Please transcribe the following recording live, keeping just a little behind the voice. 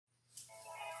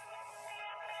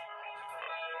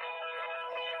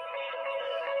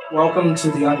Welcome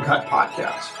to the Uncut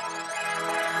Podcast.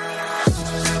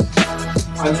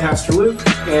 I'm Pastor Luke,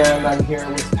 and I'm here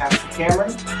with Pastor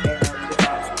Cameron,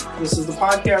 and this is the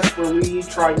podcast where we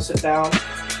try to sit down,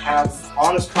 have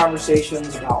honest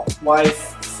conversations about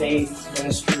life, faith,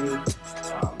 ministry,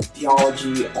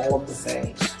 theology, all of the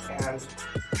things, and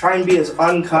try and be as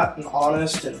uncut and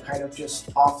honest and kind of just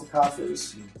off the cuff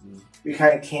as we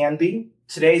kind of can be.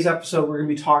 Today's episode, we're going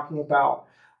to be talking about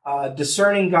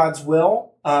discerning God's will.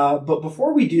 But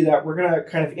before we do that, we're going to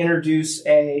kind of introduce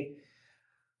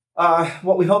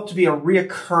what we hope to be a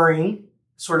reoccurring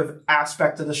sort of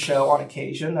aspect of the show on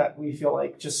occasion that we feel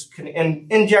like just can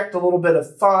inject a little bit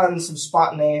of fun, some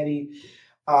spontaneity,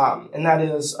 and that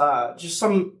is just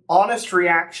some honest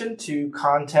reaction to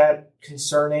content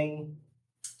concerning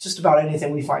just about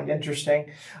anything we find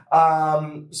interesting.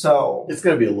 So it's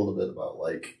going to be a little bit about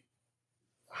like,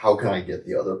 how can I get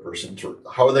the other person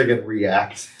how are they going to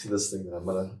react to this thing that I'm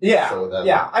going to show them?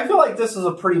 Yeah, I feel like this is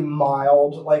a pretty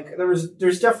mild, like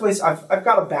there's definitely, I've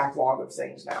got a backlog of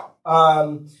things now.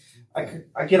 I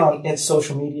get on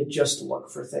social media just to look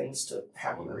for things to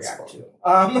have you react to.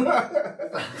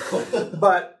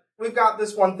 But we've got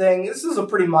this one thing. This is a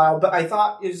pretty mild, but I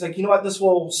thought it was like, you know what, this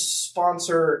will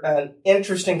sponsor an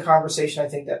interesting conversation I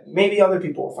think that maybe other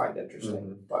people will find interesting.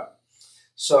 Mm-hmm. But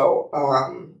so,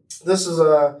 this is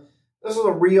a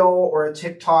reel or a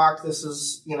TikTok. This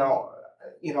is, you know,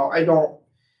 I don't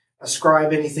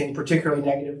ascribe anything particularly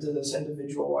negative to this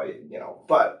individual,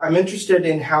 but I'm interested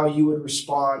in how you would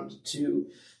respond to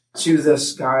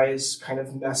this guy's kind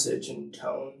of message and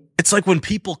tone. It's like when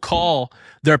people call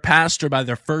their pastor by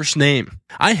their first name.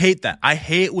 I hate that. I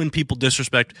hate when people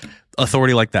disrespect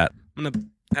authority like that. I'm going to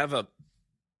have a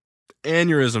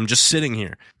aneurysm just sitting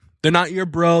here. They're not your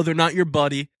bro. They're not your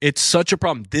buddy. It's such a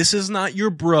problem. This is not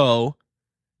your bro.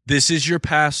 This is your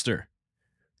pastor.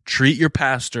 Treat your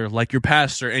pastor like your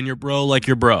pastor and your bro like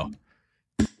your bro.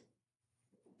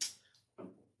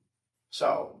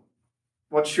 So,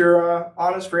 what's your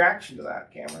honest reaction to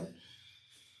that, Cameron?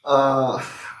 I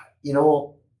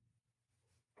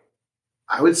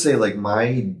would say like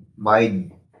my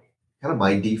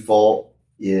default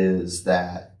is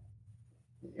that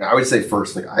I would say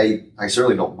first, like I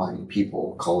certainly don't mind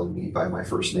people calling me by my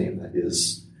first name. That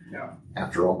is,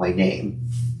 after all, my name,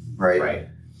 right? Right.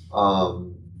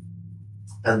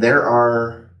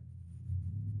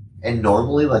 And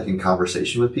normally, like in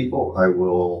conversation with people, I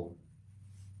will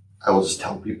just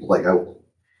tell people, like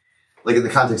in the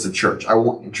context of church, I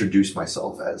won't introduce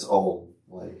myself as,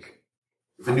 like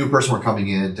if a new person were coming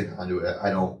in to Conduit,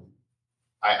 I don't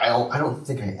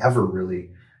think I ever really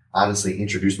honestly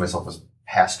introduced myself as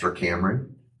Pastor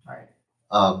Cameron. Right.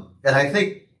 And I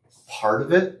think part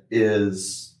of it maybe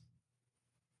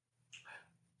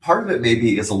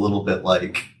is a little bit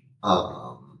like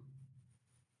I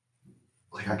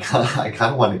kind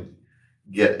of want to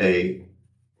get a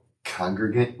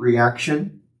congregant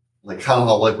reaction, like kind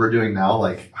of like we're doing now,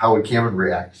 like how would Cameron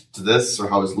react to this, or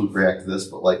how does Luke react to this?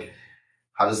 But like,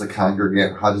 how does the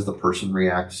person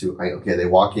react to, okay, they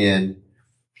walk in,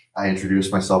 I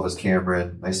introduce myself as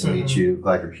Cameron. Nice to meet you.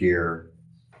 Glad you're here.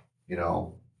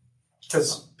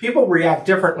 Because people react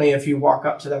differently if you walk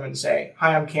up to them and say,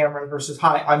 "Hi, I'm Cameron," versus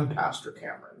 "Hi, I'm Pastor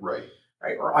Cameron." Right.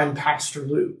 Or "I'm Pastor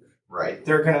Luke." Right.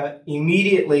 They're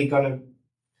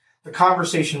the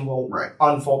conversation will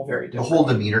unfold very differently. The whole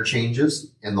demeanor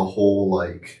changes, and the whole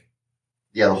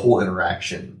the whole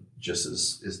interaction just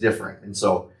is different. And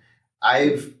so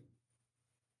I've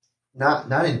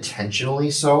not intentionally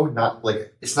so, not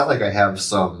like, it's not like I have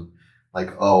some like,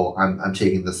 I'm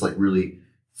taking this like really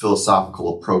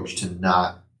philosophical approach to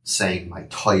not saying my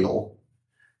title,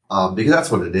 because that's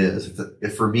what it is.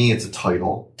 If for me it's a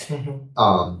title, and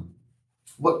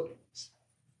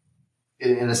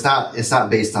it's not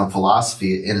based on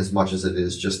philosophy in as much as it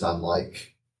is just on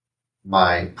like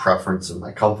my preference and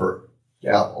my comfort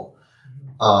level.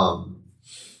 But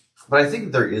I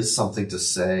think there is something to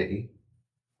say.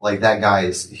 Like that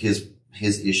guy's his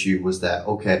issue was that,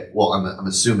 okay, well, I'm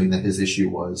assuming that his issue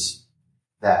was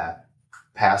that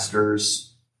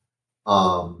pastors,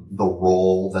 the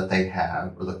role that they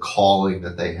have or the calling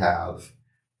that they have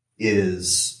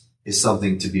is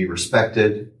something to be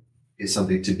respected, is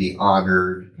something to be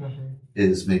honored,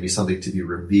 is maybe something to be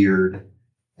revered.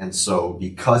 And so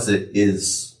because it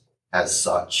is as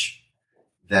such,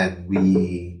 then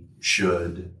we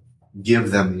should give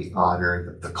them the honor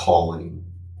that the calling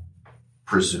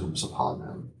presumes upon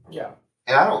them. Yeah.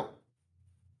 And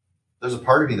there's a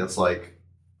part of me that's like,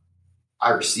 I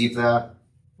receive that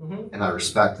and I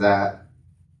respect that.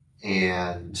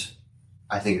 And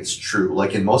I think it's true.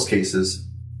 Like in most cases,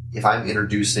 if I'm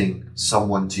introducing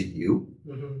someone to you,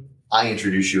 Mm-hmm. I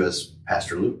introduce you as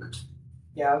Pastor Luke.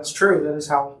 Yeah, that's true. That is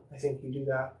how I think you do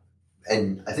that.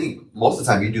 And I think most of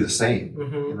the time you do the same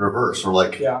Mm-hmm. in reverse, or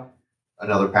like Yeah.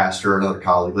 another pastor, another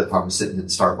colleague. Like if I'm sitting in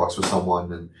Starbucks with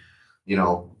someone and, you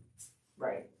know,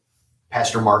 Right.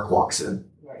 Pastor Mark walks in,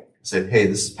 Right. say, hey,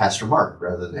 this is Pastor Mark,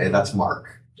 rather than, hey, that's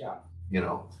Mark. Yeah. You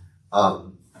know,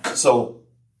 so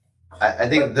I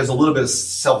think there's a little bit of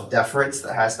self-deference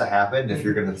that has to happen if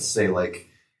you're going to say like,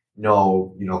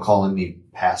 no, you know, calling me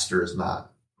pastor is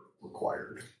not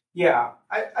required. Yeah.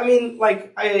 I mean,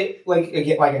 like I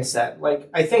said, like,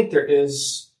 I think there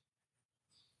is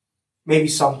maybe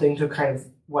something to kind of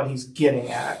what he's getting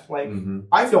at. Like,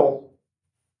 I feel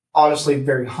honestly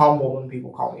very humbled when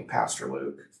people call me Pastor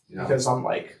Luke, because I'm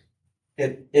like,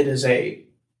 it is a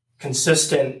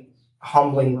consistent,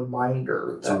 humbling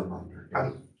reminder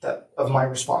that of my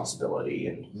responsibility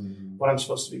and what I'm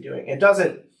supposed to be doing. It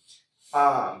doesn't,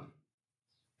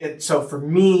 so for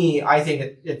me, I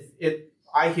think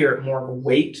I hear it more of a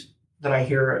weight than I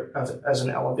hear it as an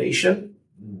elevation.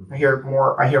 I hear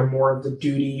more of the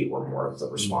duty or more of the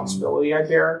responsibility I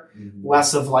bear,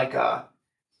 less of like a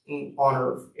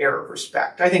honor of air of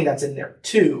respect. I think that's in there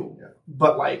too,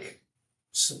 but like,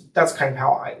 so that's kind of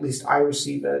how at least I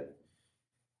receive it.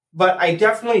 But I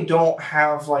definitely don't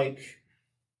have like,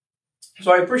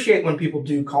 so I appreciate when people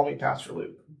do call me Pastor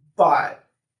Luke, but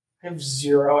I have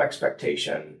zero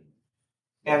expectation.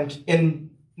 And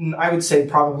I would say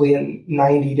probably in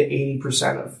 90 to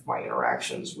 80% of my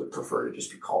interactions would prefer to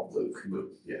just be called Luke.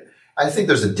 Yeah. I think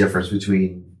there's a difference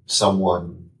between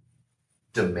someone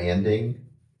demanding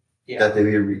that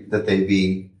they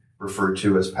be referred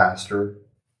to as pastor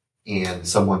and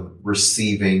someone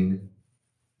receiving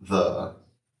the,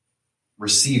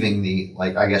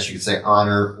 like, I guess you could say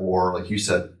honor, or like you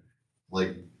said,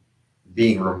 like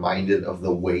being reminded of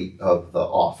the weight of the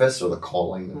office or the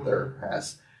calling that there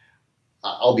has.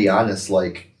 I'll be honest,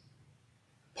 like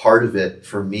part of it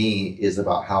for me is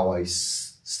about how I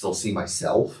still see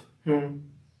myself. You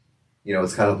know,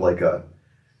 it's kind of like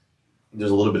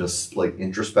there's a little bit of like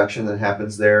introspection that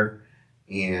happens there.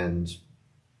 And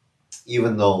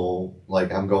even though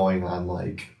like I'm going on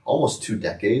like almost 2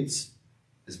 decades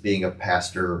as being a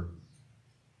pastor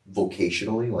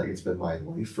vocationally, like it's been my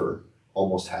life for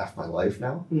almost half my life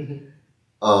now.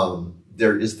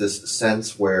 There is this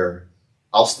sense where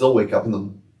I'll still wake up in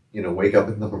the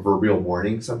proverbial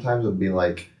morning sometimes and be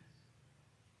like,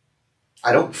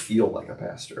 I don't feel like a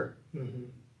pastor.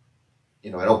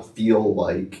 You know, I don't feel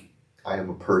like I am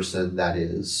a person that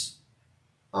is,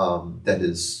 I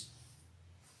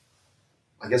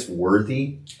guess,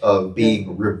 worthy of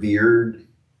being revered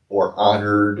or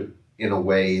honored in a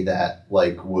way that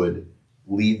like would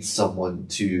lead someone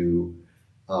to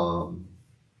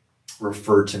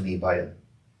refer to me by a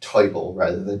title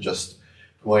rather than just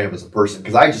who I am as a person.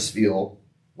 Because I just feel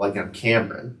like I'm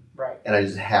Cameron, right? And I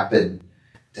just happen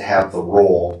to have the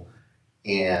role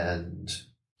and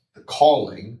the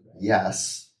calling.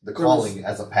 Yes, the calling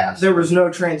as a pastor. There was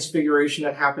no transfiguration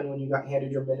that happened when you got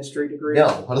handed your ministry degree.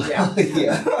 No,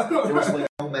 there was like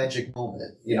no magic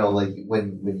moment. You know, like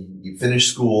when you finish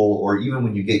school, or even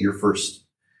when you get your first.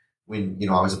 When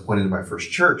I was appointed to my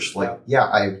first church, like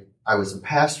I was a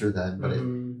pastor then, but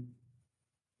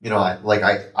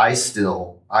I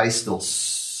still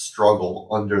struggle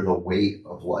under the weight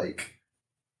of like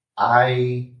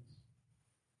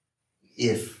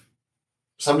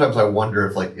sometimes I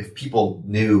wonder if people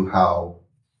knew how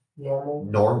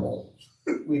normal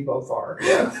we both are,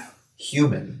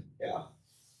 human,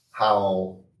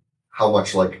 how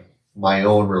much like my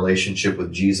own relationship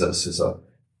with Jesus is a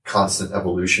constant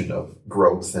evolution of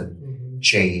growth and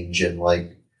change and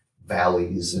like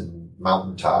valleys and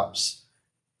mountaintops,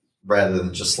 rather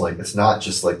than just like, it's not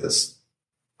just like this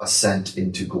ascent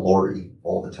into glory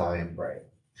all the time. Right.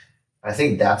 I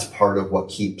think that's part of what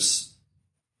keeps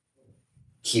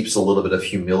a little bit of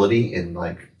humility in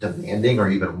like demanding or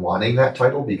even wanting that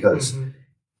title, because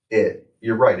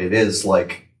you're right. It is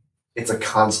like, it's a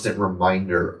constant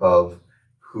reminder of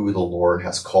who the Lord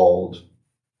has called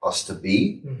us to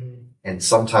be. And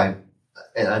sometimes,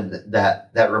 and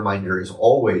that reminder is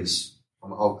always,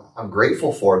 I'm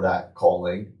grateful for that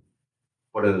calling,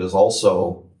 but it is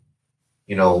also,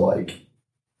 like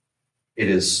it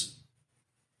is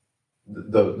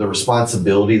the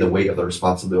responsibility, the weight of the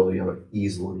responsibility of it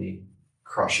easily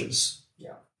crushes.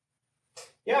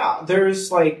 Yeah.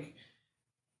 There's like,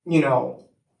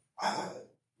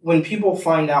 when people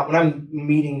find out, when I'm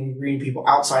meeting and greeting people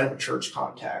outside of a church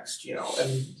context,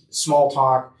 and small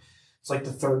talk, it's like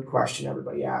the third question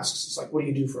everybody asks. It's like, what do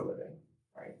you do for a living?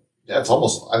 Right? Yeah, it's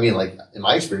almost, I mean, like, in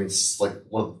my experience, it's like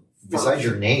besides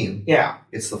your name,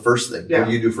 it's the first thing. What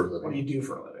do you do for a living? What do you do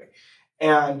for a living?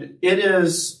 And it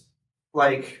is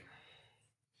like,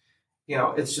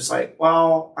 it's just like,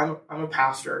 well, I'm a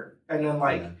pastor. And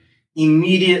then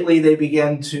immediately they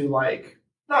begin to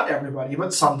not everybody,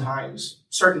 but sometimes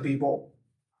certain people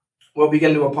will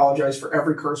begin to apologize for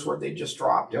every curse word they just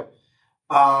dropped. Yep.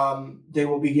 They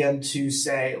will begin to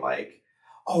say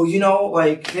oh,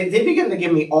 they begin to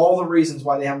give me all the reasons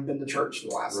why they haven't been to church in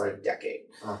the last decade.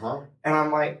 Uh-huh. And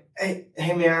I'm like, hey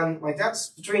man, that's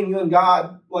between you and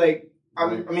God.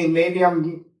 I mean, maybe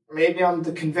I'm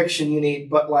the conviction you need,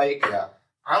 but I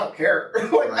don't care.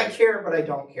 I care, but I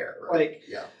don't care. Right.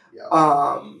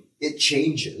 It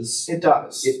changes. It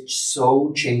does. It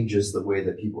so changes the way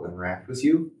that people interact with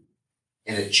you,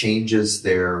 and it changes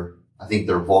their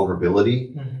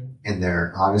vulnerability and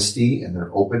their honesty and their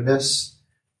openness.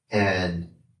 And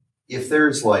if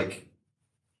there's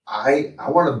I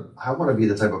want to be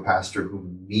the type of pastor who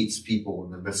meets people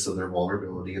in the midst of their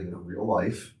vulnerability in their real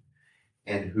life,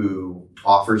 and who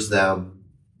offers them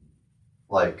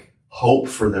hope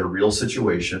for their real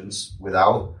situations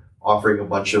without offering a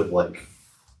bunch of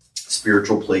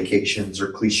spiritual placations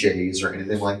or cliches or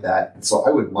anything like that. And so I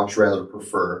would much rather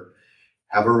prefer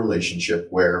have a relationship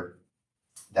where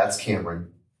that's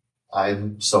Cameron,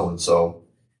 I'm so-and-so.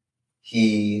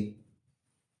 He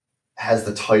has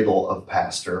the title of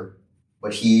pastor,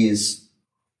 but he's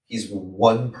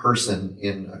one person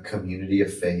in a community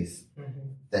of faith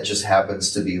that just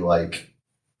happens to be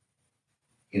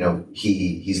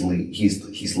he's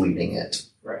leading it.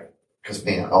 Right. Because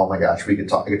man, oh my gosh, I could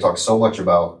talk so much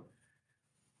about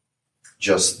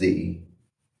just the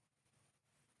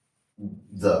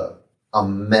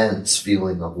immense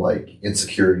feeling of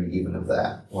insecurity, even of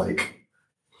that.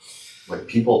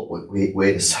 People,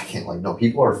 wait a second. No,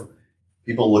 people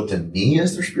look to me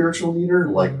as their spiritual leader.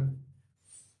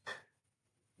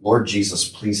 Lord Jesus,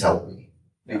 please help me.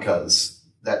 Because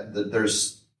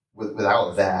there's,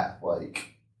 without that,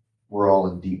 we're all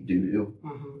in deep doo-doo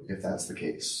if that's the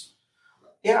case.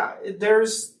 Yeah.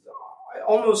 I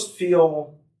almost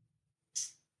feel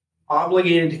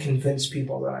obligated to convince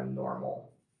people that I'm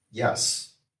normal.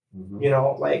 Yes.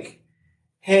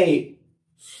 Hey,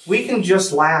 we can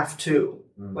just laugh too.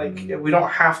 We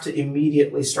don't have to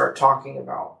immediately start talking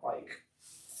about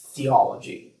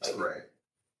theology. Right.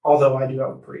 Although I do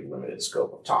have a pretty limited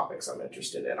scope of topics I'm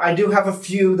interested in. I do have a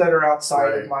few that are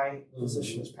outside of my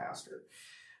position as pastor.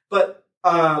 But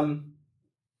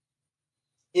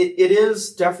it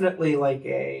is definitely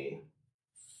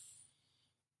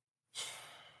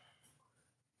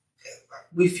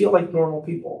we feel like normal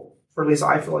people. Or at least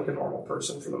I feel like a normal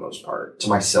person for the most part. To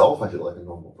myself, I feel like a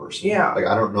normal person. Yeah.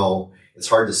 I don't know. It's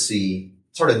hard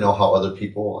to know how other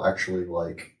people actually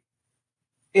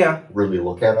really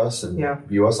look at us and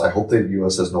view us. I hope they view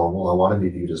us as normal. I want to be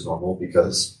viewed as normal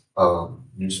because,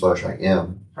 newsflash, I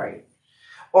am. Right.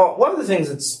 Well, one of the things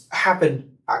that's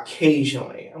happened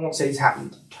occasionally, I won't say it's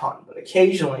happened a ton, but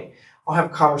occasionally I'll have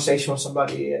a conversation with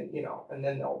somebody and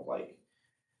then they'll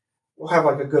we'll have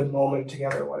a good moment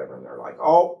together or whatever. And they're like,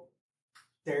 oh,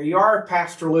 there you are,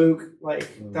 Pastor Luke.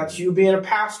 That's you being a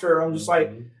pastor. I'm just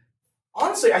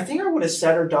honestly, I think I would have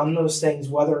said or done those things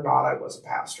whether or not I was a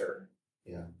pastor.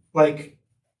 Yeah. I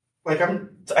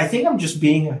think I'm just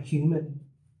being a human,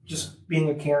 just being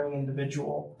a caring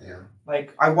individual. Yeah.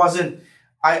 I wasn't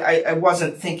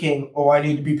thinking, oh, I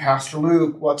need to be Pastor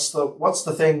Luke. What's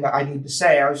the thing that I need to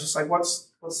say? I was just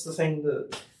what's the thing to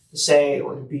say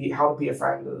or how to be a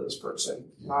friend to this person?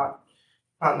 Not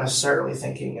necessarily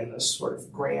thinking in this sort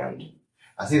of grand.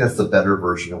 I think that's the better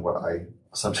version of what I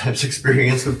sometimes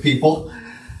experience with people,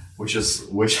 which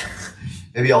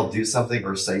maybe I'll do something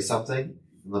or say something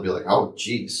and they'll be like, oh,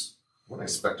 geez, I wouldn't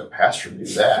expect a pastor to do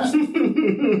that.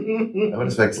 I would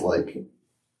expect I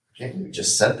can't believe you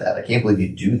just said that. I can't believe you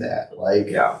do that.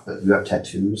 But you have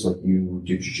tattoos, you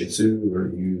do jiu-jitsu or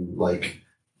you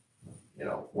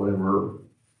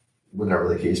whatever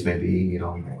the case may be,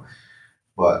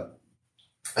 but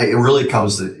it really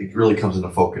comes into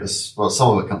focus. Well,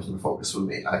 some of it comes into focus with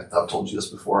me. I've told you this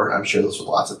before. I'm sure this with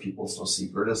lots of people. It's no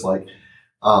secret. It's I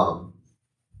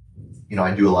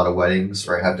do a lot of weddings,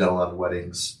 or I have done a lot of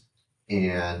weddings,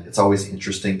 and it's always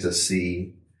interesting to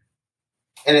see.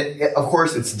 And of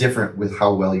course, it's different with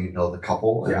how well you know the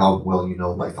couple and how well you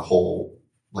know the whole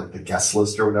the guest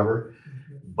list or whatever.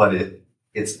 But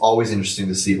it's always interesting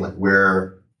to see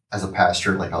where, as a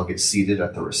pastor, I'll get seated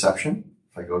at the reception.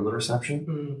 If I go to the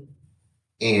reception,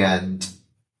 and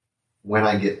when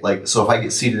I get so if I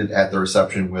get seated at the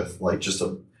reception with just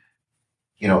a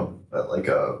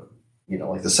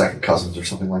like the second cousins or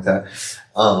something like that.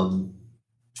 And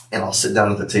I'll sit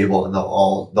down at the table and they'll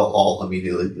all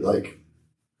immediately be like,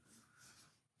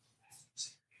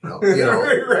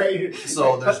 right.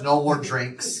 So there's no more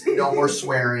drinks, no more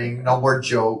swearing, no more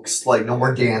jokes, like no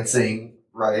more dancing,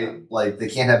 right? Like they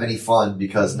can't have any fun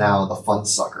because now the fun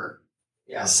sucker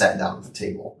has sat down at the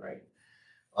table. Right.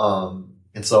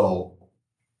 And so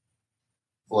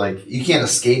like you can't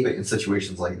escape it in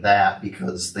situations like that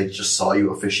because they just saw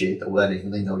you officiate the wedding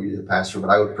and they know you're the pastor, but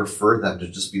I would prefer them to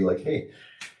just be like, hey,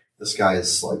 this guy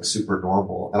is like super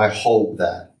normal. And I hope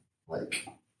that like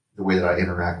the way that I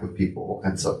interact with people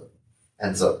ends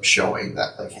up showing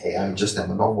that like, hey, I just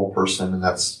am a normal person and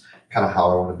that's kind of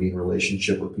how I want to be in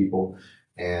relationship with people.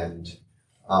 And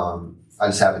I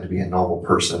just happen to be a normal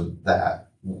person that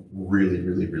really,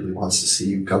 really, really wants to see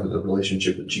you come to the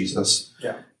relationship with Jesus.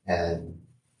 Yeah. And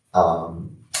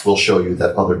will show you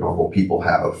that other normal people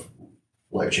have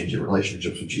life-changing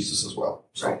relationships with Jesus as well.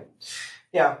 So. Right.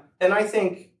 Yeah. And I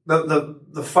think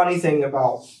the funny thing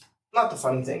about, not the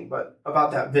funny thing, but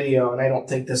about that video, and I don't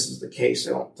think this is the case.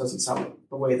 It doesn't sound like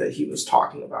the way that he was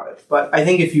talking about it. But I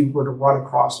think if you were to run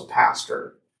across a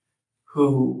pastor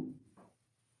who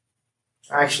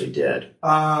I actually did,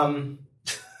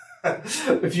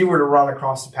 if you were to run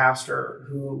across a pastor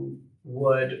who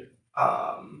would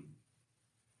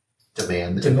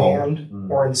demand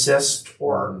or insist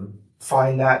or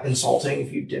find that insulting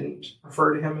if you didn't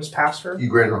refer to him as pastor.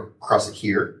 You ran across it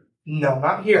here? No,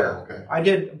 not here. Oh, okay. I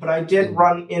did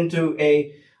run into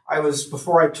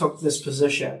before I took this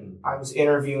position, I was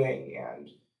interviewing and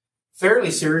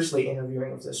fairly seriously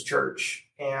interviewing with this church.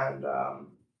 And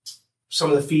some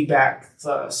of the feedback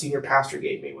the senior pastor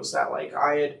gave me was that like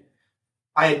I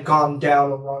had gone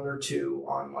down a rung or two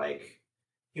on like,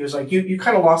 he was like, you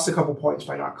kind of lost a couple points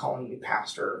by not calling me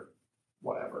pastor,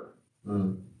 whatever.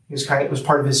 It was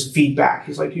part of his feedback.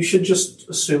 He's like, you should just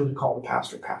assume to call the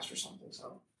pastor something.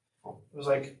 So it was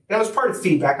like, that was part of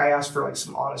feedback. I asked for like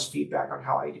some honest feedback on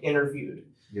how I interviewed.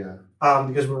 Yeah.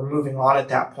 Because we were moving on at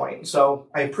that point. So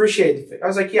I appreciated I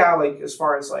was like, yeah, like as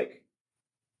far as like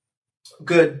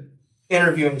good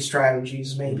interviewing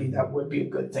strategies, maybe that would be a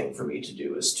good thing for me to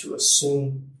do is to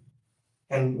assume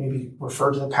and maybe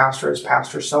refer to the pastor as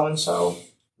pastor so-and-so.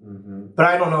 But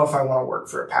I don't know if I want to work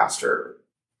for a pastor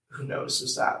who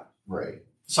notices that. Right.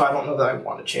 So I don't know that I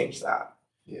want to change that.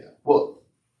 Yeah. Well,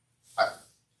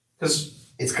 because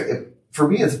for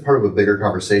me, it's part of a bigger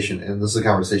conversation, and this is a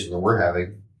conversation that we're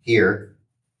having here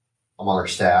among our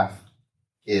staff,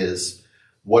 is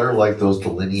what are like those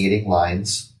delineating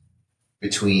lines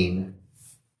between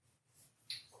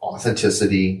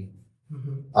authenticity,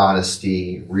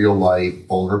 honesty, real life,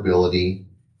 vulnerability,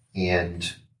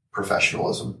 and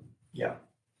professionalism. Yeah.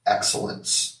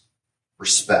 Excellence,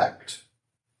 respect,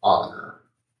 honor.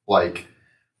 Like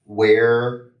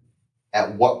where,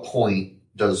 at what point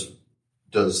does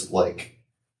like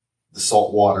the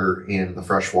salt water and the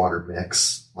fresh water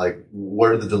mix? Like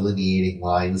what are the delineating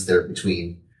lines there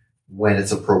between when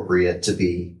it's appropriate to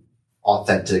be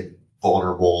authentic,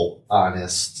 vulnerable,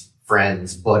 honest,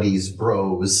 friends, buddies,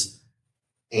 bros,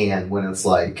 and when it's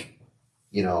like,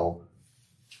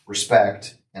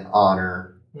 respect and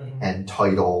honor and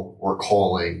title or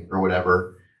calling or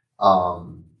whatever.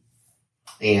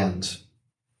 And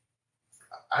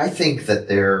I think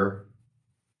that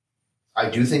I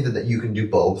do think that you can do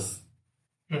both.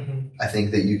 I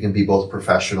think that you can be both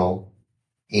professional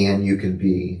and you can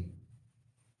be,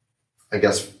 I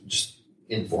guess, just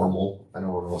informal. I don't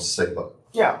know what else to say, but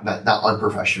not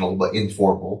unprofessional, but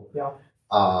informal. Yeah.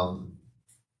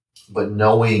 But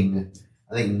knowing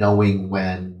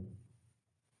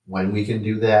when we can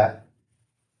do that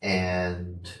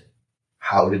and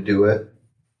how to do it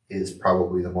is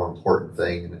probably the more important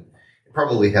thing. And it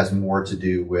probably has more to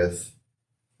do with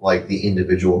like the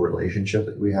individual relationship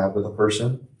that we have with a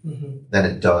person than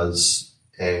it does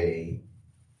a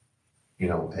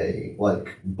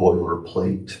like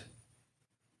boilerplate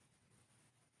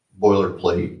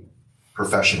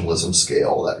professionalism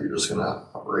scale that you're just going to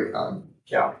operate on.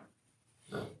 Yeah.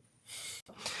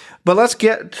 But let's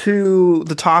get to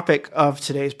the topic of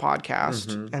today's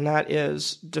podcast, and that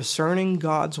is discerning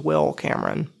God's will,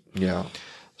 Cameron. Yeah.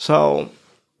 So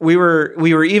we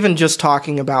were even just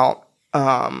talking about,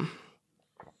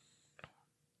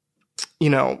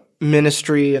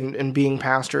 ministry and being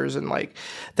pastors, and like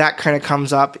that kind of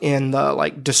comes up in the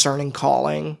like discerning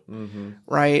calling,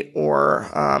 right? Or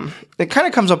it kind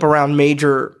of comes up around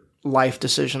major life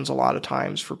decisions a lot of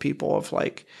times for people of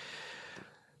like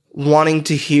wanting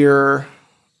to hear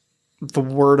the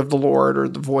word of the Lord or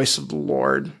the voice of the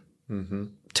Lord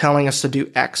telling us to do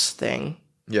X thing.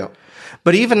 Yeah.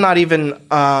 But not even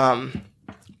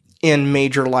in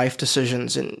major life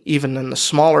decisions, and even in the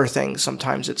smaller things,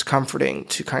 sometimes it's comforting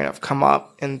to kind of come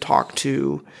up and talk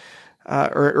to,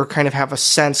 or kind of have a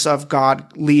sense of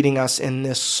God leading us in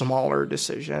this smaller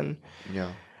decision.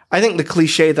 Yeah. I think the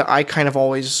cliche that I kind of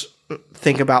always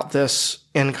think about this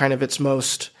in kind of its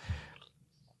most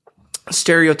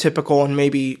stereotypical and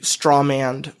maybe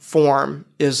strawmanned form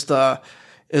is the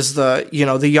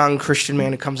the young Christian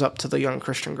man who comes up to the young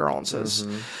Christian girl and says,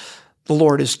 the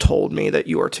Lord has told me that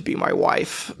you are to be my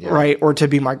wife, right? Or to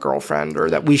be my girlfriend,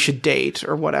 or that we should date,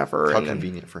 or whatever. How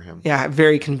convenient for him. Yeah,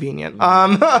 very convenient.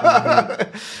 Yeah.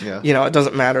 It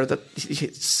doesn't matter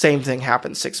that same thing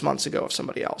happened 6 months ago of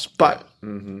somebody else. But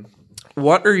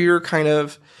what are your kind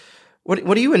of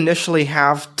what do you initially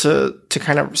have to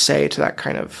kind of say to that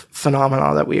kind of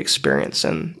phenomena that we experience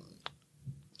in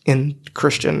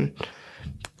Christian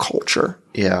culture?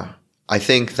 Yeah, I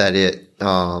think that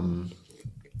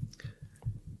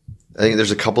I think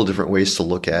there's a couple different ways to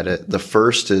look at it. The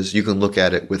first is you can look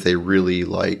at it with a really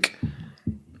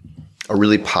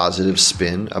positive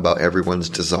spin about everyone's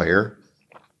desire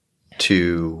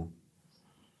to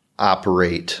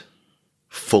operate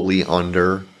fully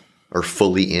under or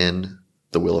fully in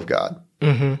the will of God.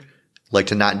 Like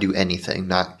to not do anything,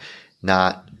 not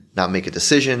make a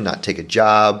decision, not take a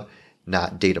job,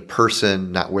 not date a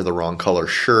person, not wear the wrong color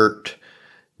shirt,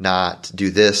 not do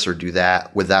this or do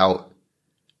that without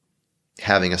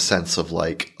having a sense of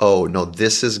like, oh no,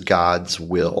 this is God's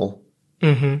will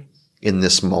in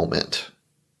this moment,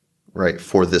 right?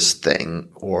 For this thing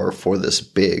or for this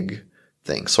big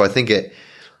thing. So I think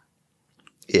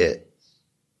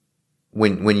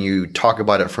when you talk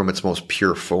about it from its most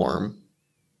pure form,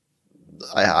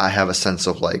 I have a sense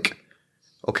of like,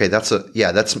 okay, that's a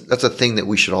thing that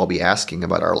we should all be asking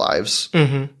about our lives.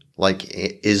 Like,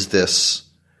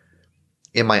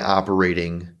 am I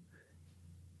operating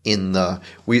in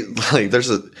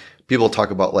people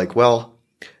talk about like, well,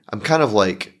 I'm kind of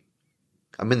like,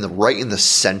 I'm right in the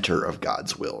center of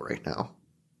God's will right now.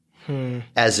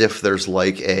 As if there's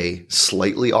like a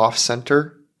slightly off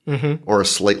center or a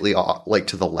slightly off, like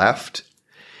to the left.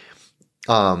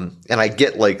 And I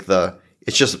get like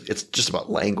it's just about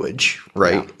language,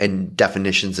 right? Yeah. And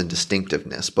definitions and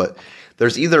distinctiveness, but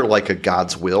there's either like a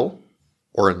God's will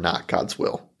or a not God's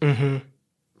will,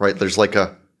 right? There's like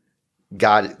a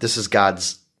God, this is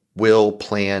God's will,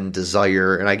 plan,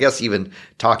 desire. And I guess even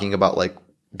talking about like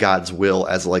God's will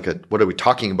as like what are we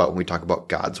talking about when we talk about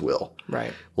God's will?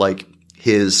 Right. Like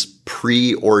his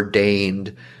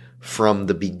preordained from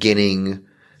the beginning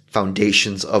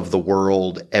foundations of the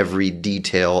world, every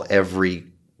detail, every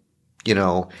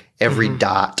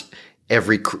dot,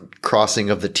 every crossing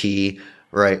of the T,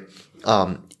 right?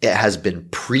 It has been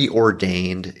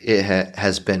preordained. It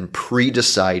has been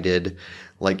pre-decided.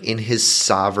 Like in his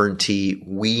sovereignty,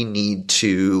 we need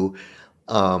to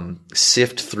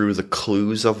sift through the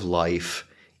clues of life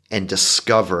and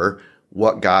discover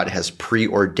what God has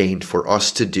preordained for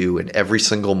us to do in every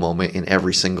single moment, in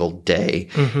every single day,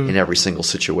 in every single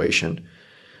situation.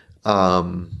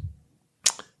 I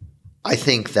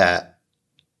think that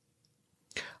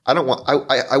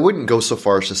I wouldn't go so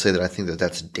far as to say that I think that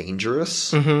that's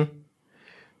dangerous,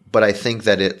 but I think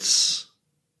that it's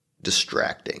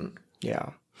distracting.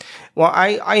 Yeah. Well,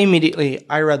 I immediately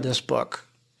read this book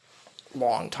a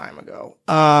long time ago.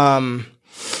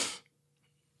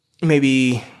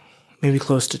 Maybe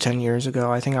close to 10 years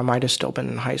ago. I think I might have still been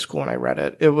in high school when I read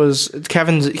it. It was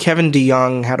Kevin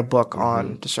DeYoung had a book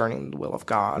on discerning the will of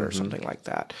God or something like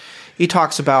that. He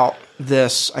talks about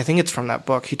this. I think it's from that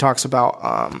book. He talks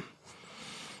about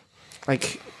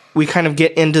like we kind of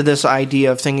get into this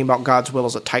idea of thinking about God's will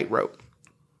as a tightrope,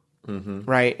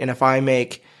 right? And if my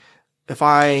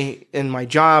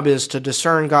job is to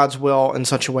discern God's will in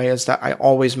such a way as that I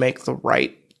always make the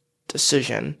right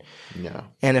decision. Yeah.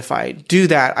 And if I do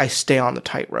that, I stay on the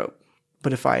tightrope.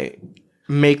 But if I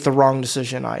make the wrong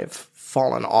decision, I have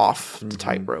fallen off the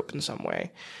tightrope in some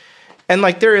way. And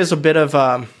like there is a bit of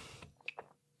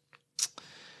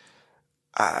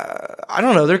I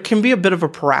don't know, there can be a bit of a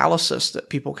paralysis that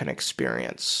people can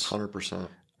experience. 100%.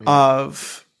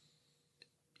 Of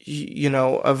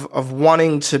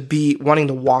wanting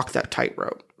to walk that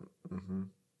tightrope.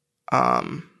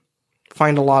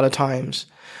 Find a lot of times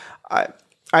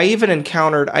I even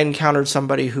encountered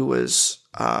somebody who was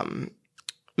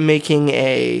making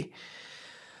it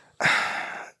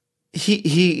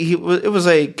was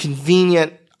a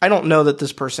convenient. I don't know that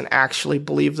this person actually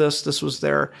believed this. This was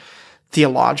their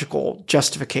theological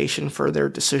justification for their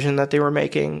decision that they were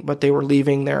making, but they were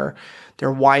leaving their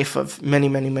wife of many,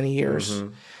 many, many years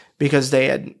because they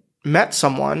had met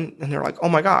someone and they're like, oh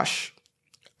my gosh,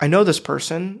 I know this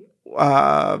person,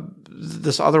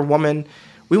 this other woman,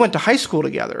 we went to high school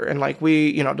together and like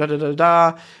we, da da da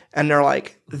da. And they're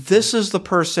like, this is the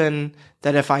person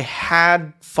that if I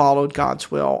had followed God's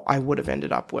will, I would have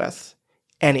ended up with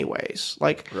anyways.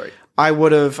 Like Right.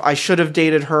 I should have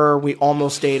dated her. We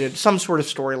almost dated, some sort of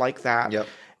story like that. Yep.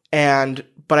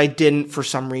 But I didn't for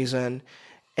some reason.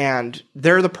 And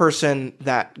they're the person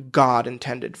that God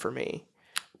intended for me.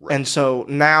 Right. And so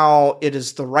now it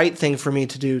is the right thing for me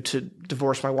to do to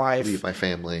divorce my wife, Leave my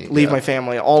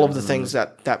family, all of the things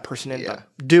that person ended up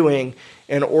doing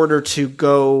in order to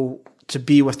go to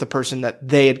be with the person that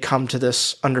they had come to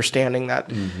this understanding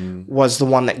that was the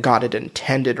one that God had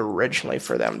intended originally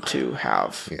for them to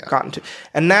have gotten to.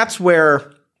 And that's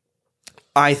where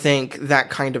I think that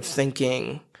kind of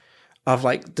thinking of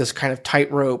like this kind of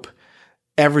tightrope,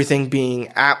 everything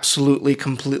being absolutely,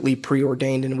 completely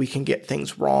preordained and we can get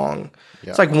things wrong.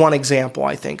 Yeah. It's like one example,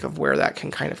 I think, of where that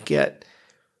can kind of get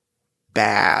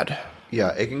bad. Yeah,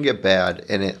 it can get bad.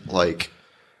 And it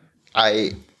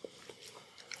I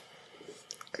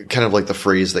kind of like the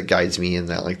phrase that guides me in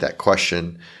that, like that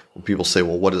question when people say,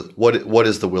 well, what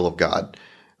is the will of God?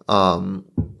 And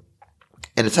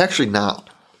it's actually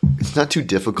it's not too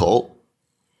difficult.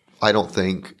 I don't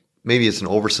think. Maybe it's an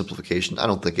oversimplification. I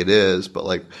don't think it is, but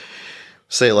like,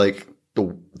 say like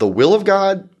the will of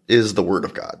God is the word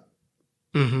of God.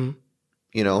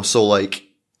 Mm-hmm. So like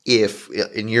if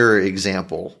in your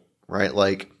example, right,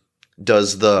 like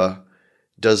does the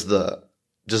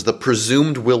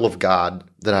presumed will of God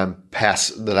that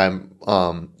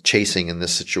I'm chasing in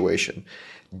this situation,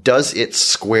 does it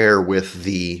square with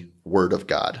the word of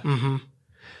God? Mm-hmm.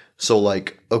 So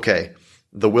like, okay,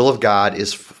 the will of God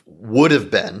would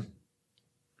have been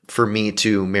for me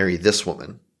to marry this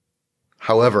woman.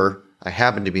 However, I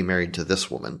happen to be married to this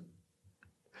woman.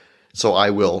 So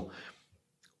I will,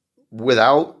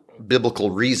 without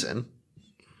biblical reason,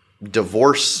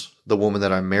 divorce the woman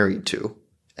that I'm married to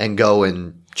and go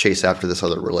and chase after this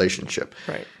other relationship.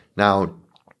 Right. Now,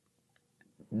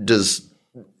 the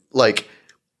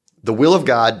will of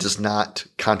God does not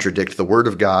contradict the word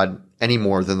of God any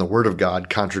more than the word of God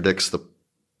contradicts the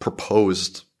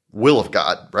proposed will of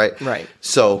God, right? Right.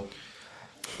 So,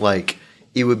 like,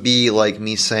 it would be like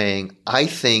me saying, I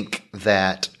think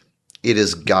that it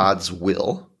is God's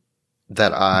will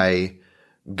that I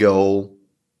go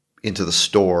into the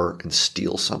store and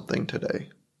steal something today.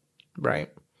 Right.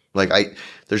 Like,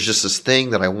 there's just this thing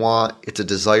that I want. It's a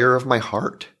desire of my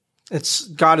heart. It's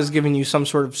God has given you some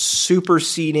sort of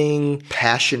superseding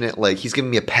passionate, like he's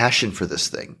giving me a passion for this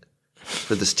thing,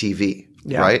 for this TV.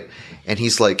 Yeah. Right. And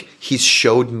he's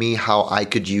showed me how I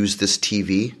could use this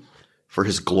TV for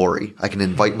his glory. I can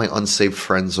invite my unsaved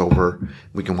friends over.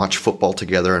 We can watch football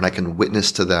together and I can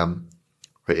witness to them.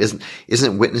 Right?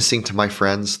 Isn't witnessing to my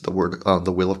friends the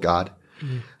will of God?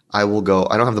 Mm-hmm. I will go,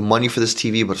 I don't have the money for this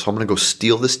TV, but so I'm going to go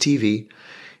steal this TV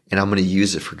and I'm going to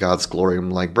use it for God's glory.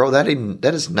 I'm like, bro, that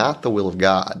is not the will of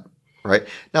God. Right.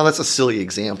 Now that's a silly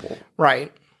example.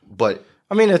 Right. But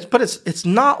I mean, it's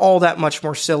not all that much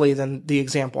more silly than the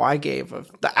example I gave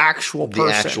of the actual person.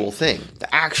 The actual thing.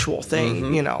 The actual thing,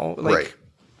 mm-hmm. Right.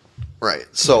 Right.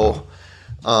 So,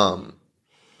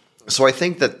 so I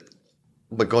think that,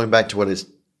 but going back to what I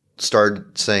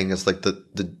started saying is like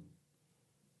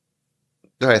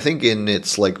I think in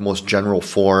its like most general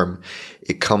form,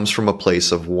 it comes from a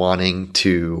place of wanting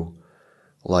to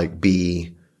like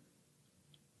be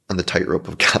on the tightrope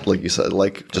of God, like you said,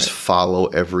 like just follow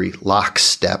every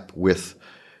lockstep with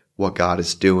what God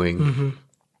is doing, mm-hmm.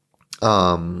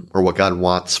 Or what God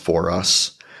wants for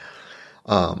us.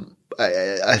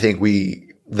 I think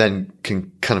we then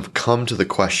can kind of come to the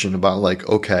question about like,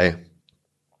 okay,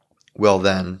 well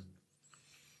then,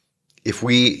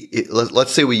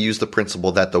 let's say we use the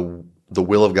principle that the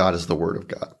will of God is the word of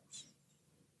God,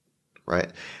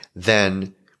 right?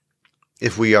 Then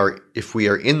if we are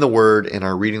in the word and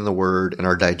are reading the word and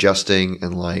are digesting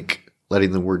and like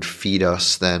letting the word feed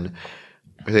us, then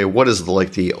okay, what is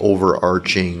the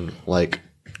overarching like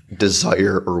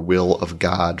desire or will of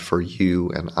God for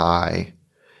you and I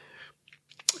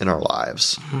in our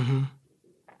lives? Mm-hmm.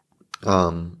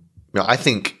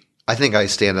 I think I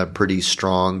stand on pretty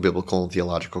strong biblical and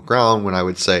theological ground when I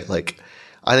would say, like,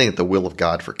 I think the will of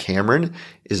God for Cameron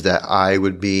is that I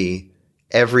would be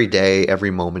every day,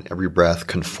 every moment, every breath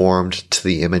conformed to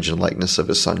the image and likeness of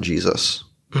his son, Jesus.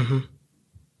 Mm-hmm.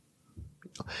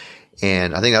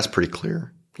 And I think that's pretty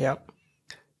clear. Yeah.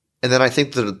 And then I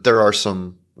think that there are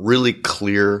some really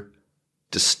clear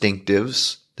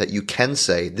distinctives that you can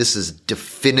say, this is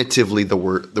definitively the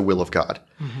will of God.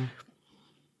 Mm-hmm.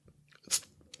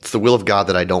 the will of God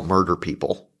that I don't murder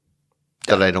people,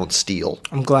 that I don't steal.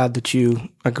 I'm glad that you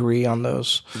agree on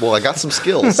those. Well, I got some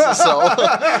skills, so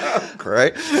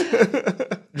right.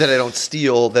 That I don't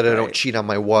steal, that I don't cheat on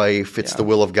my wife. It's the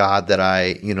will of God that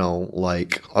I,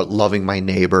 like loving my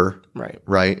neighbor. Right.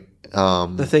 Right.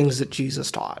 The things that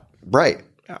Jesus taught. Right.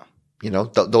 Yeah.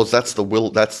 That's the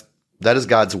will. That is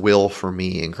God's will for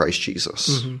me in Christ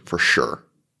Jesus, for sure.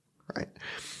 Right.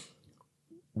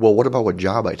 Well, what about what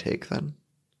job I take then?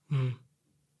 Mm.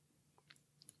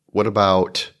 What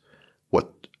about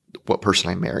what person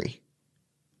I marry?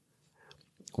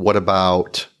 What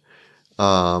about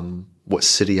what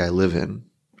city I live in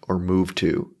or move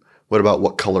to? What about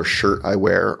what color shirt I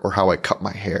wear or how I cut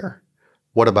my hair?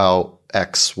 What about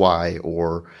X, Y,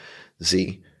 or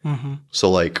Z? Mm-hmm. So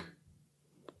like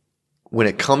when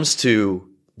it comes to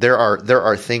there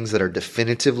are things that are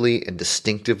definitively and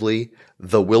distinctively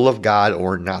the will of God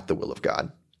or not the will of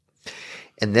God.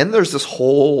 And then there's this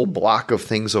whole block of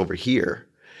things over here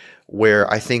where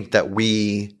I think that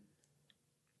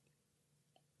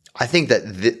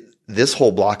this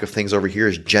whole block of things over here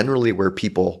is generally where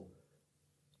people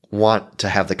want to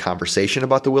have the conversation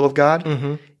about the will of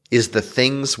God, is the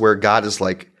things where God is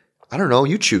like, I don't know,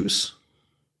 you choose.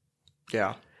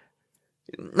 Yeah.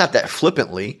 Not that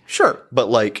flippantly. Sure. But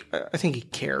like, I think he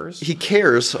cares. He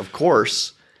cares, of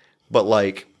course. But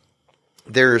like,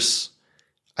 I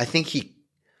think he,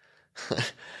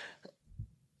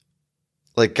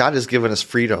 like God has given us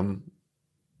freedom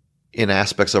in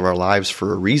aspects of our lives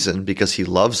for a reason, because he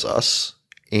loves us,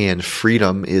 and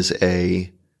freedom is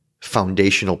a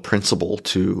foundational principle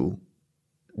to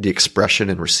the expression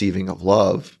and receiving of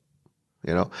love,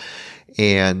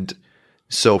 and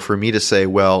so for me to say,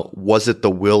 well, was it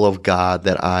the will of God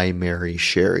that I marry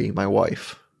Sherry, my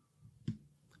wife?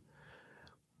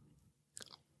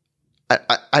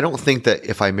 I don't think that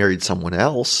if I married someone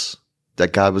else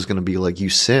that God was going to be like, you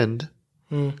sinned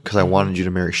because I wanted you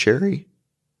to marry Sherry,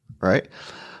 right?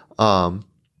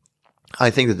 I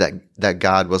think that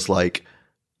God was like,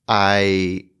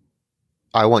 I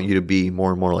want you to be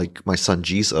more and more like my son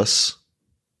Jesus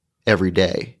every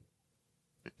day,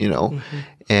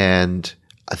 and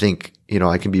I think,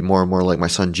 I can be more and more like my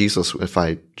son Jesus if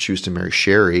I choose to marry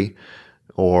Sherry,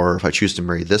 or if I choose to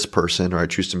marry this person, or I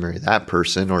choose to marry that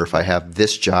person, or if I have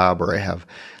this job or I have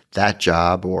that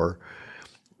job or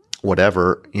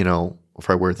whatever, if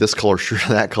I wear this color shirt or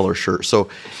that color shirt. So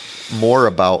more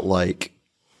about like,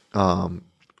 all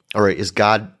right, is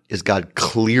God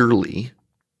clearly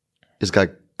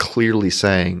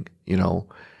saying,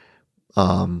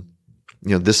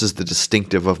 this is the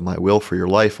distinctive of my will for your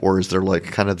life? Or is there like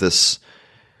kind of this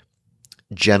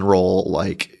general,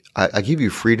 like, I give you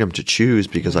freedom to choose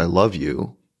because I love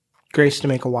you. Grace to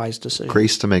make a wise decision.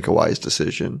 Grace to make a wise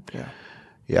decision. Yeah.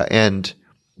 Yeah. And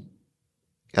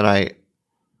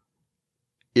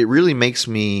it really makes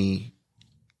me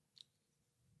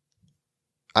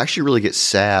actually really get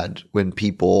sad when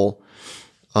people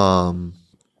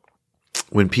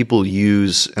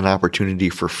use an opportunity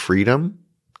for freedom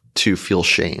to feel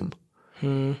shame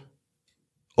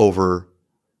over,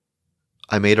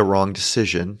 I made a wrong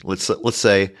decision. Let's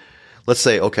say,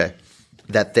 okay,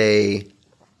 that they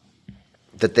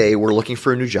were looking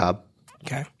for a new job,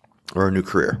 okay, or a new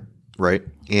career, right?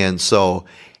 And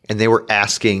they were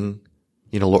asking,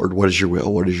 Lord, what is your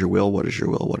will? What is your will? What is your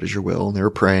will? What is your will? And they were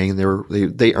praying,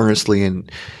 and they earnestly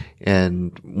and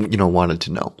wanted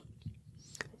to know.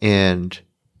 And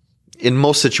in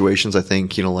most situations, I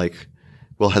think,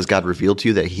 well, has God revealed to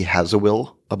you that he has a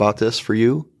will about this for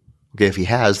you? Okay, if he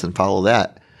has, then follow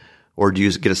that. Or do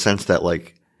you get a sense that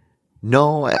like,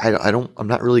 no, I don't, I'm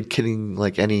not really getting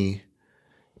like any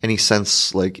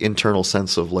sense, like internal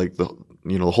sense of like the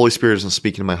Holy Spirit isn't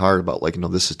speaking to my heart about like,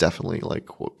 this is definitely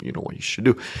like what you should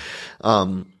do.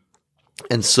 And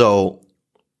so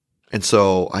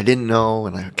I didn't know,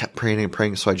 and I kept praying and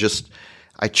praying. So I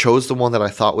chose the one that I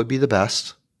thought would be the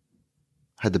best,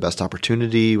 had the best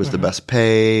opportunity, was the best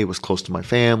pay, was close to my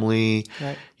family,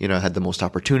 right. Had the most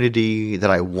opportunity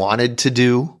that I wanted to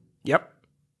do. Yep.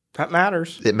 That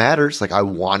matters. It matters. Like I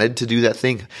wanted to do that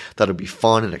thing. That would be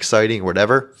fun and exciting or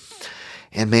whatever.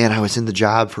 And man, I was in the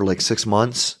job for like 6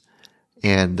 months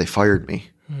and they fired me.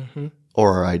 Mm-hmm.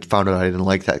 Or I found out I didn't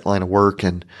like that line of work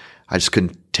and I just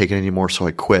couldn't take it anymore. So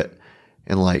I quit.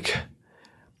 And like,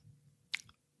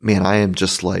 man, I am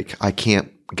just like, I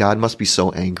can't, God must be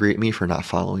so angry at me for not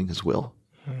following his will.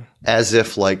 As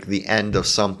if like the end of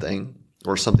something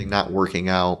or something not working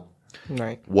out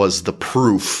was the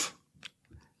proof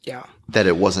that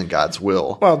it wasn't God's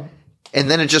will. Well,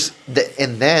 and then and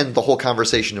then the whole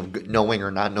conversation of knowing or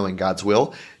not knowing God's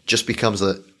will just becomes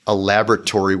a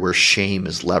laboratory where shame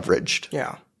is leveraged.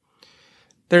 Yeah.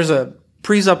 There's a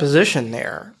presupposition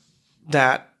there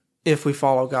that if we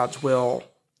follow God's will,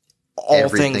 all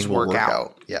Everything things will work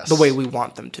out Yes. the way we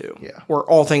want them to. Yeah. Or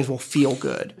all things will feel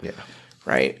good. Yeah.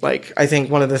 Right? Like, I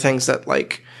think one of the things that,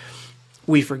 like,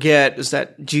 we forget is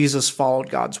that Jesus followed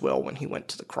God's will when he went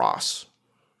to the cross.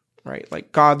 Right?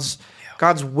 Like, God's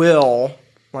will,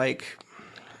 like,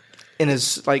 in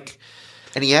his, like...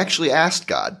 And he actually asked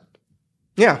God.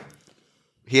 Yeah.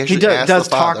 He actually does the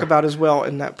Father, talk about his will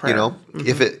in that prayer. You know,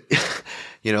 if it,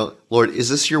 you know, Lord, is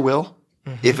this your will?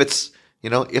 If it's, you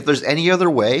know, if there's any other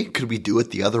way, could we do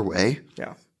it the other way?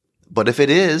 Yeah. But if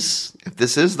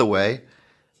this is the way,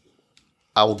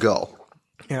 I will go.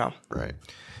 Yeah. Right.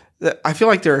 I feel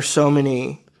like there are so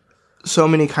many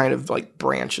kind of like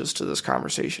branches to this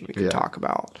conversation we could talk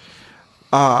about.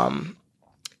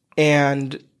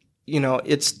 And, you know,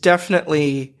 it's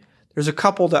definitely, there's a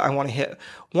couple that I want to hit.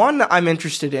 One that I'm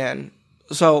interested in.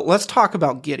 So let's talk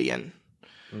about Gideon.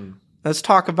 Let's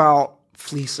talk about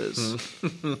fleeces.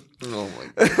 Oh my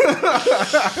God.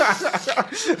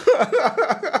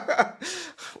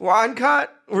 Line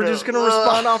cut. We're just gonna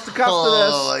respond off the cuff to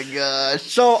this. Oh my gosh.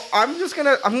 So I'm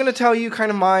gonna tell you kind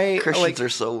of my Christians are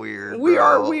so weird. We bro.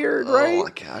 are weird, right? Oh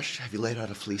my gosh. Have you laid out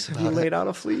a fleece about it? Have you laid out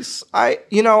a fleece? I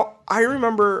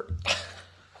remember.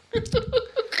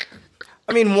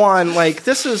 I mean, one, like,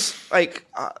 this is, like,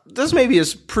 this maybe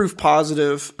is proof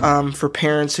positive for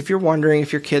parents. If you're wondering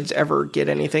if your kids ever get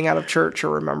anything out of church or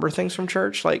remember things from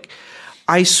church, like,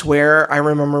 I swear I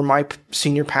remember my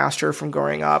senior pastor from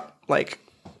growing up, like,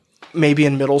 maybe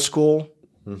in middle school,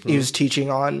 he was teaching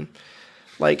on,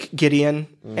 like, Gideon.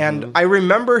 And I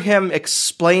remember him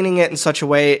explaining it in such a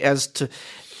way as to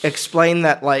explain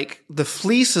that, like, the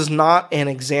fleece is not an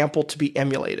example to be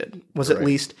emulated, was at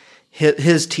least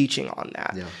his teaching on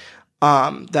that. Yeah.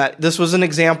 That this was an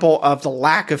example of the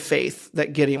lack of faith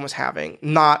that Gideon was having,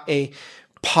 not a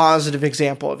positive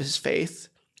example of his faith.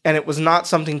 And it was not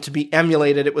something to be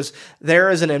emulated. It was there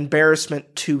as an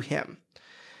embarrassment to him.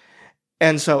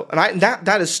 And so,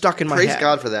 that is stuck in my head. Praise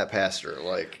God for that pastor.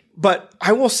 Like, but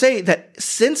I will say that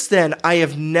since then, I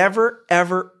have never,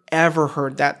 ever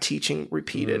heard that teaching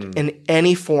repeated in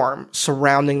any form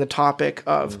surrounding the topic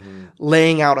of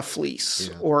laying out a fleece.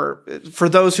 Or for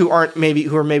those who are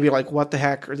maybe like, what the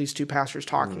heck are these two pastors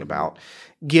talking about?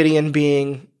 Gideon,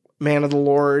 being man of the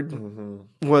Lord,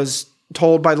 was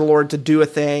told by the Lord to do a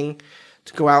thing,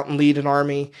 to go out and lead an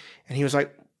army. And he was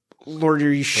like, Lord,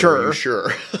 are you sure? Are you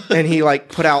sure? And he, like,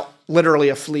 put out literally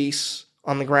a fleece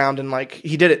on the ground, and, like,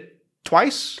 he did it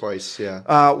twice,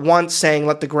 yeah. Once saying,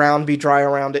 let the ground be dry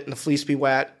around it and the fleece be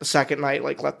wet. The second night,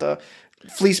 like, let the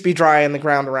fleece be dry and the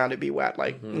ground around it be wet.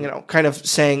 Like, you know, kind of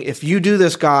saying, if you do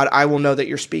this, God, I will know that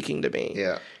you're speaking to me.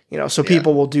 Yeah. You know, so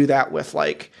people will do that with,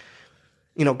 like,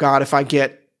 you know, God, if I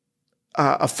get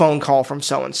a phone call from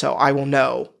so-and-so, I will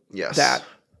know that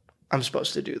I'm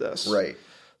supposed to do this. Right.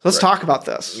 Let's talk about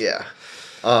this. Yeah.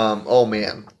 Oh,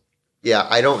 man. Yeah,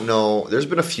 I don't know. There's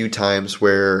been a few times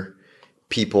where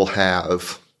people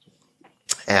have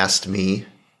asked me.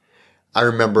 I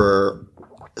remember,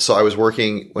 so I was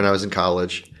working when I was in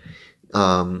college.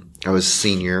 I was a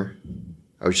senior.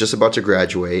 I was just about to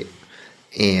graduate.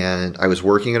 And I was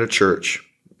working at a church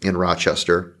in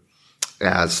Rochester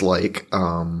as, like,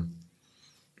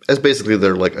 as basically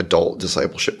their, like, adult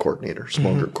discipleship coordinator,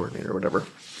 small group coordinator, whatever.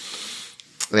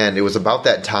 And it was about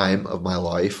that time of my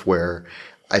life where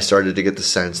I started to get the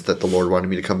sense that the Lord wanted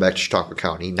me to come back to Chautauqua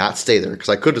County, not stay there, because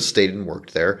I could have stayed and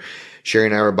worked there. Sherry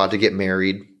and I were about to get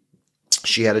married.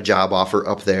 She had a job offer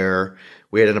up there.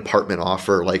 We had an apartment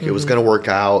offer. Like, it was going to work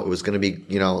out. It was going to be,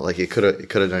 you know, like, it could have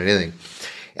done anything.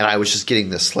 And I was just getting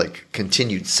this, like,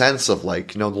 continued sense of,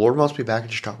 like, you know, the Lord wants me back in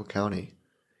Chautauqua County.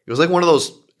 It was like one of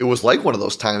those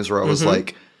times where I was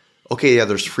like, okay, yeah,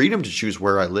 there's freedom to choose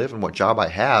where I live and what job I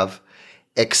have,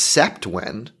 except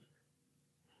when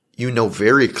you know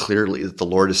very clearly that the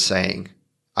Lord is saying,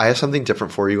 I have something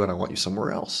different for you and I want you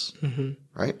somewhere else.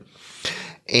 Right?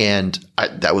 And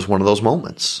that was one of those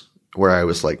moments where I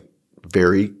was like,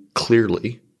 very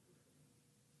clearly,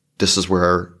 this is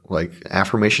where, like,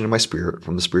 affirmation in my spirit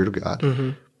from the Spirit of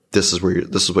God. This is what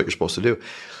you're supposed to do.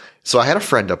 So I had a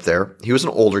friend up there. He was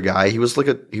an older guy. He was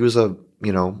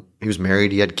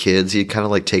married. He had kids. He had kind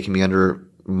of, like, taken me under,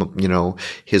 you know,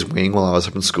 his wing while I was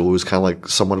up in school. He was kind of like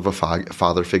somewhat of a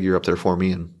father figure up there for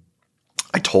me. And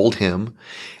I told him,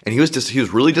 and he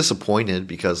was really disappointed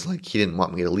because, like, he didn't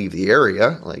want me to leave the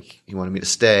area. Like, he wanted me to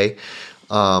stay.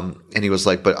 And he was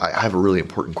like, but I have a really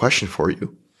important question for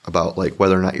you about, like,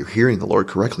 whether or not you're hearing the Lord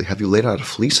correctly. Have you laid out a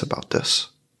fleece about this?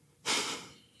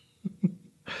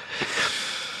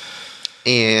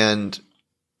 And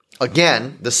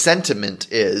again, the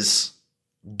sentiment is,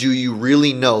 do you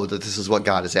really know that this is what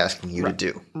God is asking you to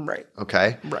do? Right.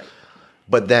 Okay? Right.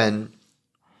 But then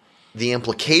the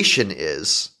implication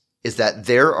is that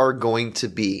there are going to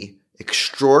be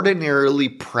extraordinarily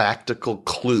practical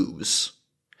clues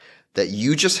that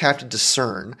you just have to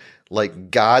discern, like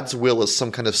God's will is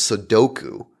some kind of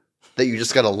Sudoku, that you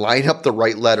just got to line up the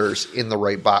right letters in the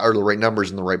right or the right numbers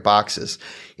in the right boxes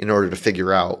in order to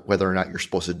figure out whether or not you're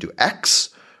supposed to do X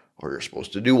or you're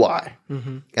supposed to do Y.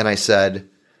 Mm-hmm. And I said,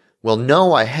 well,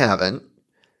 no, I haven't.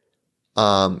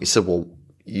 He said, well,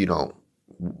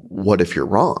 what if you're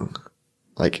wrong?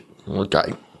 Like, look,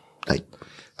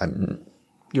 I'm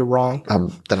you're wrong.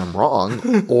 Then I'm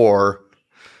wrong. Or,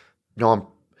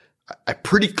 no, I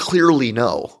pretty clearly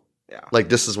know. Yeah. Like,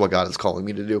 this is what God is calling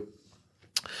me to do.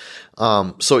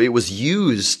 So it was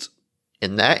used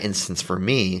in that instance for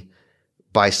me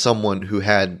by someone who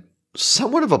had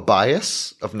somewhat of a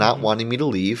bias of not wanting me to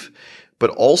leave, but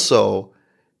also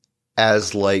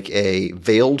as like a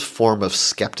veiled form of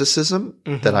skepticism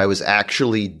that I was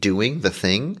actually doing the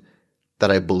thing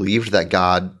that I believed that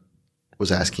God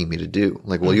was asking me to do.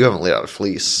 Like, well, you haven't laid out a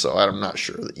fleece, so I'm not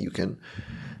sure that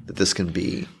this can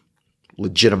be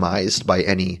legitimized by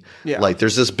any, like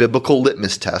there's this biblical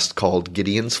litmus test called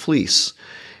Gideon's fleece.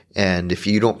 And if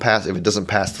it doesn't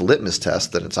pass the litmus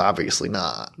test, then it's obviously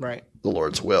not right the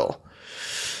Lord's will.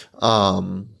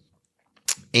 And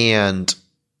man,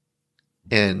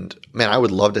 I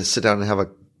would love to sit down and have a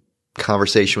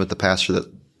conversation with the pastor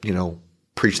that,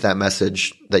 preached that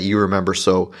message that you remember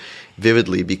so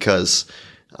vividly, because,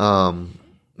 I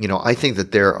think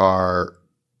that there are,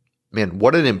 man,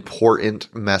 what an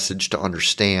important message to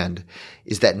understand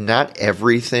is that not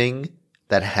everything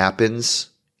that happens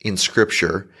in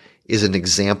Scripture is an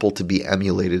example to be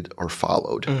emulated or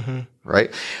followed,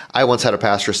 right? I once had a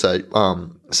pastor say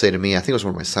to me, I think it was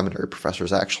one of my seminary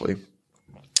professors actually,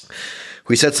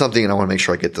 who said something, and I want to make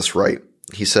sure I get this right.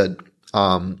 He said,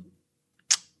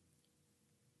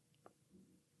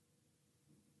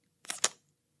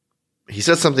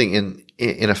 something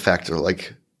in effect, or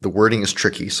like, the wording is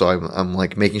tricky, so I'm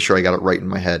like making sure I got it right in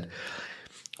my head.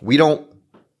 We don't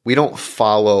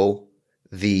follow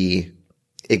the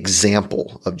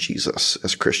example of Jesus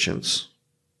as Christians.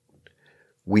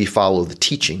 We follow the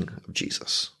teaching of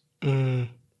Jesus.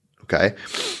 Okay?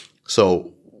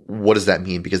 So what does that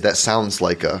mean? Because that sounds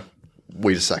like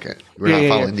wait a second. We're not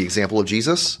following the example of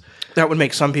Jesus? That would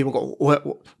make some people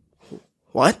go,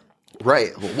 what?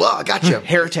 Right. Well, I gotcha.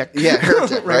 Heretic. Yeah,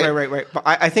 heretic. Right. But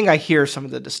I think I hear some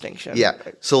of the distinction. Yeah.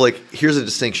 So, like, here's a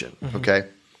distinction, okay?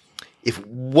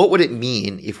 What would it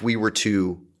mean if we were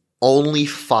to only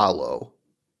follow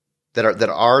that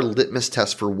our litmus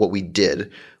test for what we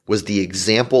did was the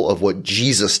example of what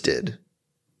Jesus did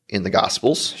in the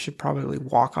Gospels? Should probably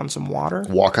walk on some water.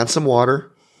 Walk on some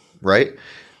water, right?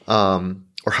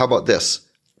 Or how about this?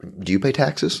 Do you pay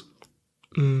taxes?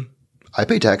 I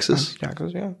pay taxes.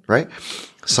 Taxes, yeah. Right?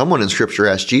 Someone in Scripture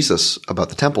asked Jesus about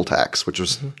the temple tax, which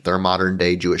was their modern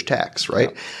day Jewish tax, right?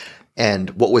 Yep. And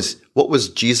what was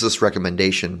Jesus'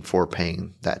 recommendation for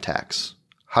paying that tax?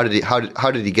 How did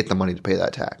he get the money to pay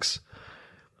that tax?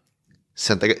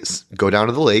 Go down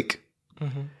to the lake,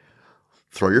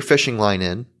 throw your fishing line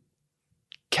in,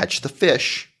 catch the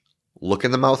fish, look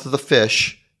in the mouth of the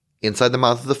fish. Inside the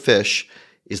mouth of the fish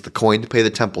is the coin to pay the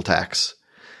temple tax.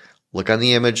 Look on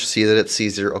the image, see that it's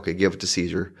Caesar. Okay, give it to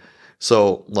Caesar.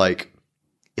 So, like,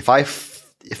 if I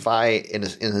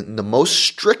in the most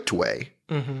strict way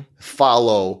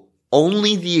follow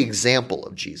only the example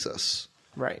of Jesus,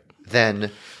 right, then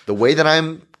the way that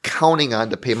I'm counting on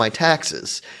to pay my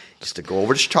taxes is to go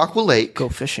over to Chautauqua Lake, go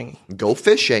fishing,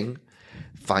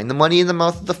 find the money in the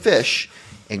mouth of the fish,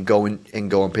 and go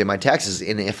and pay my taxes.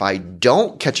 And if I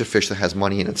don't catch a fish that has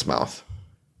money in its mouth,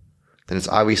 then it's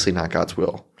obviously not God's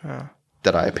will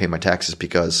that I pay my taxes,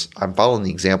 because I'm following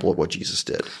the example of what Jesus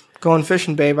did. Going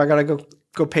fishing, babe. I gotta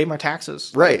go pay my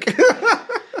taxes. Right.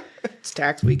 It's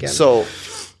tax weekend. So,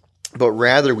 but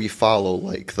rather we follow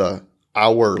like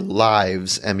our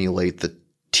lives emulate the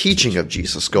teaching of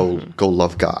Jesus. Go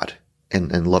love God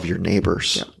and love your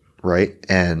neighbors. Yeah. Right.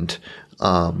 And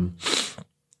all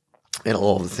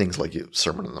the things like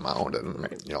Sermon on the Mount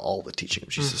and all the teaching of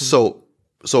Jesus.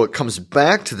 So it comes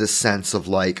back to this sense of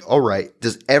like, all right,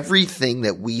 does everything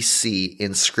that we see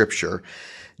in Scripture,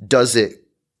 do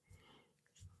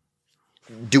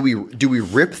we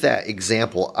rip that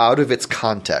example out of its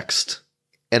context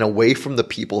and away from the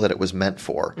people that it was meant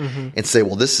for, and say,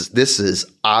 well, this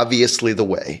is obviously the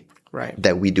way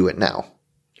that we do it now.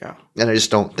 Yeah. And I just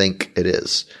don't think it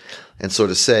is. And so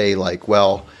to say like,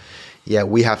 well, yeah,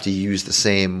 we have to use the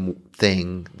same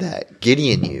thing that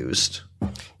Gideon used.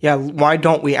 Yeah, why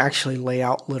don't we actually lay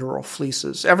out literal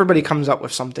fleeces? Everybody comes up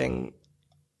with something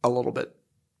a little bit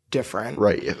different.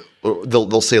 Right.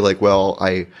 They'll say like, well,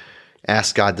 I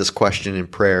asked God this question in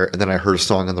prayer, and then I heard a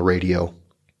song on the radio,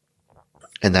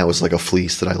 and that was like a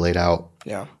fleece that I laid out.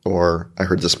 Yeah. Or I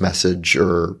heard this message,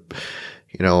 or,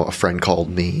 a friend called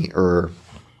me, or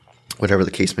whatever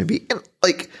the case may be. And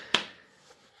like,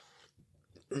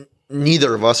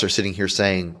 neither of us are sitting here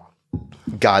saying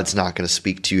God's not going to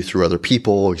speak to you through other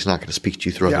people. He's not going to speak to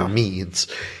you through other means.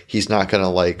 He's not going to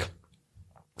like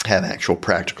have actual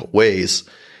practical ways.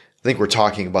 I think we're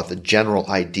talking about the general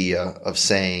idea of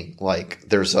saying like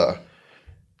there's a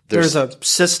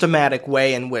systematic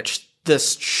way in which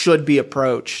this should be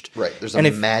approached. Right. There's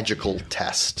a magical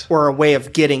test. Or a way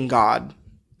of getting God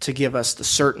to give us the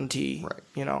certainty.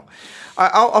 Right.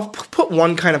 I'll put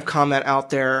one kind of comment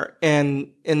out there,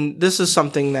 and this is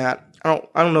something that I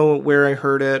don't know where I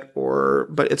heard it,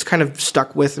 but it's kind of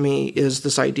stuck with me, is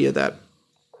this idea that,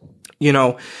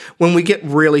 when we get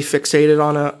really fixated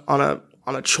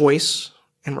on a choice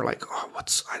and we're like, oh,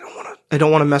 I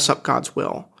don't want to mess up God's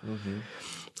will. Mm-hmm.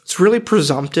 It's really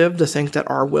presumptive to think that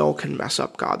our will can mess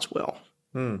up God's will.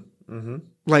 Mm-hmm.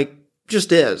 Like,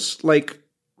 just is. Like,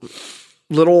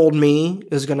 little old me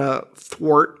is going to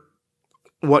thwart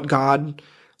what God,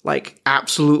 like,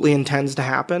 absolutely intends to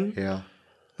happen. Yeah.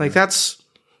 Like, it's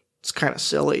kind of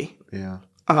silly. Yeah.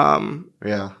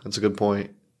 Yeah, that's a good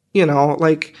point.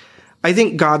 Like, I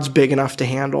think God's big enough to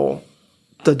handle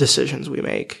the decisions we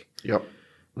make. Yep.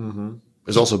 Mm-hmm.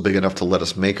 He's also big enough to let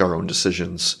us make our own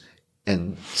decisions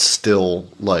and still,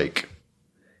 like,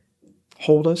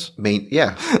 hold us.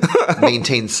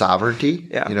 Maintain sovereignty.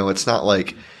 Yeah. It's not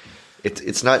like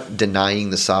it's not denying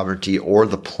the sovereignty or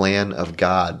the plan of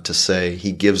God to say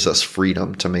he gives us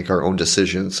freedom to make our own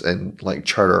decisions and like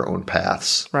chart our own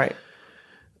paths. Right.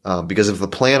 Because if the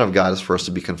plan of God is for us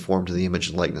to be conformed to the image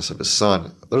and likeness of his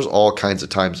son, there's all kinds of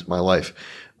times in my life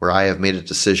where I have made a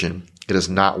decision. It has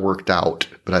not worked out,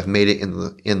 but I've made it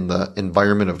in the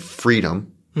environment of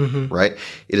freedom. Mm-hmm. Right.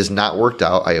 It has not worked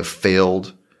out. I have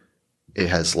failed. It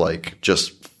has like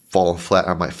just fallen flat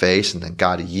on my face. And then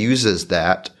God uses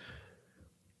that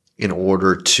in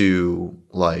order to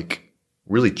like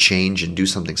really change and do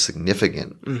something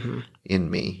significant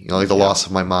in me. Like the loss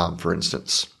of my mom, for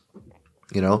instance.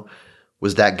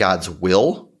 Was that God's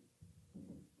will?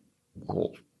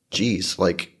 Well, geez,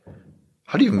 like,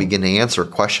 how do you even begin to answer a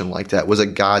question like that? Was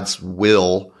it God's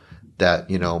will that,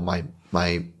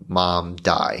 my mom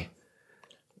die?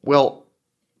 Well,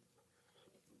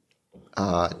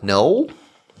 no,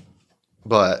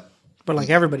 but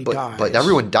like everybody dies. But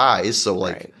everyone dies. So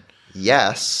like, right.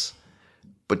 Yes,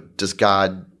 but did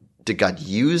God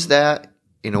use that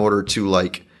in order to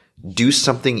like do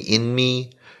something in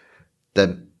me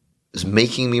that is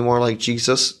making me more like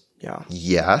Jesus? Yeah.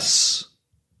 Yes.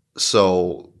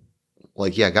 So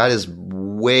like, yeah, God is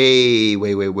way,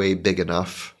 way, way, way big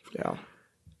enough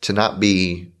to not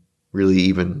be really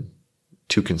even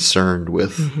too concerned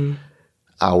with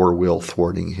our will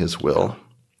thwarting his will.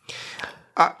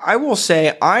 I will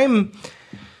say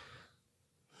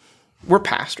we're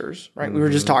pastors, right? Mm-hmm. We were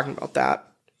just talking about that.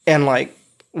 And like,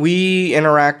 we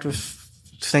interact with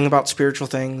thing about spiritual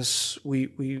things.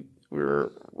 We're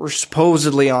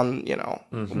supposedly on,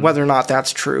 whether or not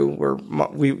that's true.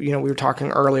 We were talking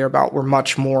earlier about we're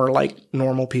much more like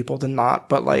normal people than not.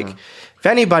 But like, if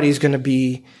anybody's going to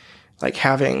be like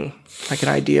having like an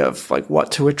idea of like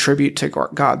what to attribute to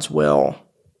God's will,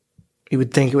 you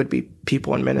would think it would be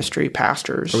people in ministry,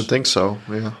 pastors. I would think so.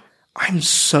 Yeah. I'm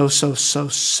so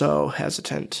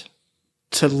hesitant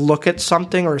to look at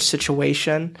something or a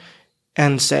situation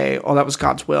and say, oh, that was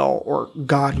God's will, or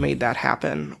God made that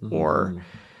happen, or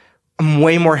I'm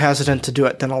way more hesitant to do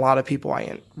it than a lot of people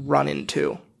I run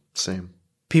into. Same.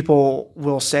 People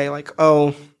will say like,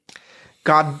 oh,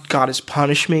 God is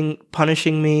punishing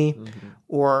me,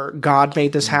 or God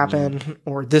made this happen,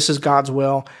 or this is God's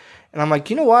will. And I'm like,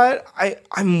 you know what?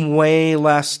 I'm way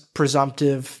less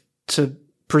presumptive to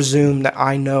presume that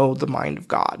I know the mind of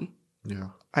God. Yeah.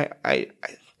 I'm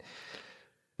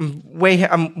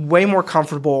way more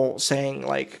comfortable saying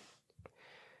like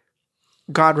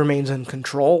God remains in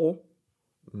control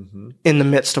in the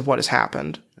midst of what has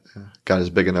happened. God is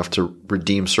big enough to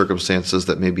redeem circumstances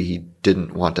that maybe he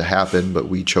didn't want to happen, but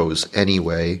we chose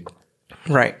anyway.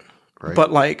 Right.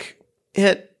 But like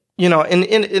it,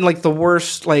 in like the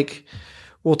worst, like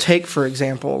we'll take, for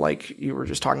example, like you were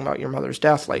just talking about your mother's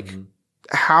death, like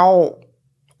how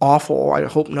awful. I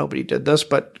hope nobody did this,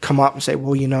 but come up and say,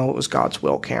 well, it was God's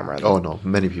will, Cameron. Oh no,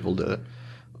 many people did it.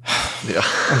 Yeah.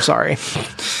 I'm sorry.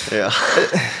 Yeah.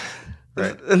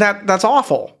 Right. And that's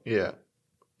awful. Yeah.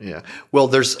 Yeah. Well,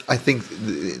 I think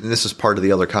this is part of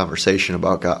the other conversation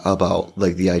about God, about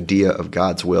like the idea of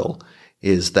God's will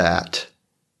is that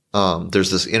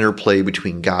there's this interplay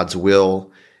between God's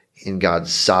will and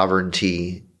God's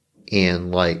sovereignty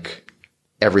and like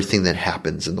everything that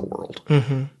happens in the world.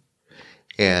 Mm-hmm.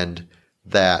 And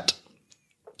that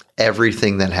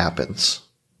everything that happens,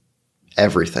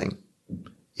 everything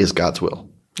is God's will.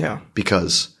 Yeah.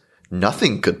 Because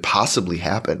nothing could possibly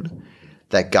happen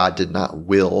that God did not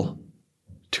will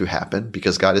to happen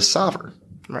because God is sovereign.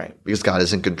 Right. Because God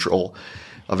is in control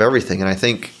of everything. And I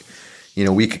think,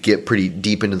 we could get pretty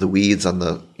deep into the weeds on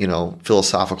the,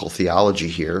 philosophical theology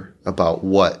here about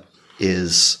what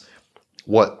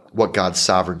God's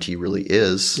sovereignty really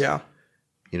is. Yeah.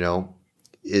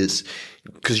 Is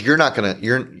because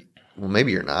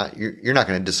maybe you're not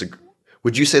going to disagree.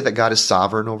 Would you say that God is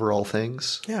sovereign over all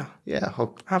things? Yeah. Yeah.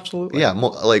 Absolutely. Yeah.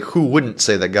 Like who wouldn't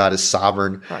say that God is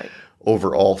sovereign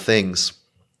over all things?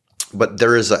 But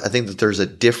I think that there's a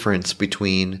difference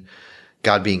between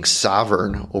God being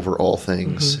sovereign over all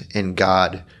things and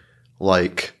God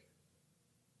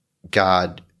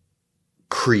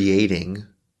creating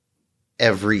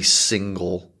every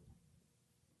single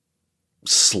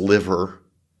sliver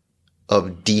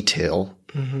of detail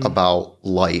about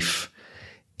life,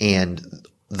 and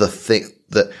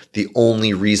the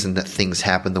only reason that things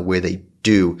happen the way they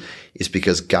do is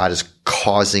because God is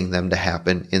causing them to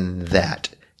happen in that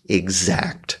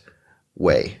exact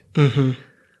way. And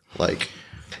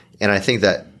I think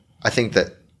that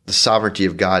the sovereignty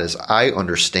of God, as I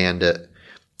understand it,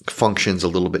 functions a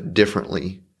little bit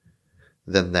differently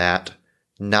than that.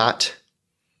 Not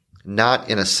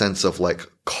in a sense of like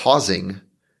causing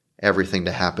everything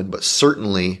to happen, but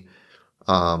certainly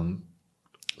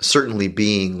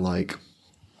being like,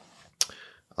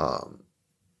 not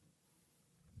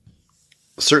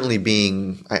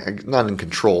in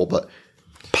control, but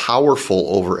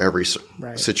powerful over every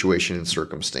situation and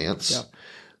circumstance. Yep.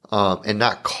 And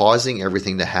not causing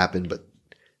everything to happen, but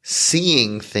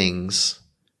seeing things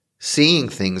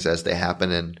as they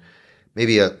happen, and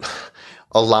maybe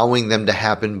allowing them to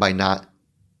happen by not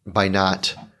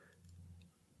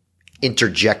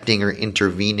interjecting or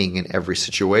intervening in every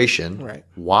situation. Right.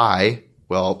 Why?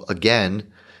 Well,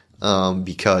 again,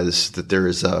 because there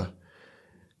is the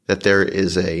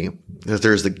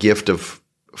gift of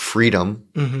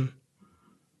freedom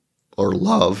or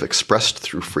love expressed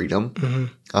through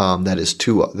freedom that is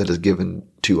given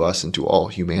to us and to all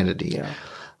humanity. Yeah.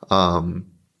 And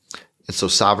so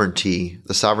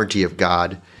the sovereignty of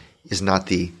God is not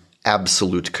the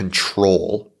absolute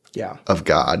control of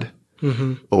God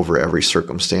over every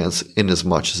circumstance, in as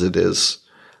much as it is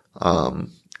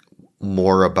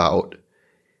more about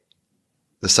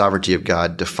the sovereignty of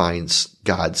God defines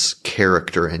God's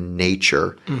character and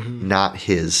nature, not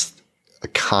his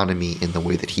economy in the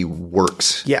way that he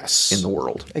works in the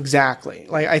world. Exactly.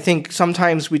 Like I think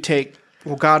sometimes we take,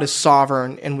 God is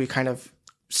sovereign, and we kind of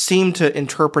seem to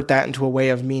interpret that into a way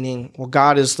of meaning,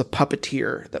 God is the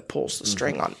puppeteer that pulls the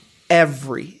string on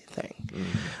everything.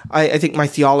 I think my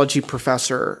theology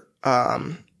professor,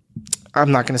 I'm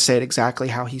not going to say it exactly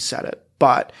how he said it,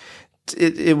 but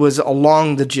it was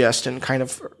along the gist and kind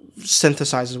of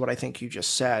synthesizes what I think you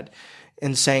just said,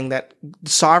 in saying that the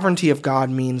sovereignty of God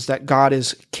means that God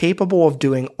is capable of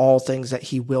doing all things that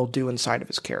he will do inside of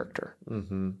his character.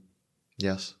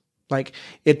 Yes. Like,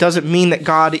 it doesn't mean that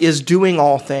God is doing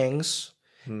all things.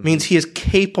 It means he is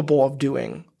capable of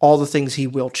doing all the things he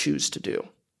will choose to do.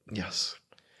 Yes.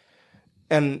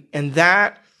 And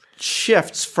that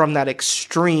shifts from that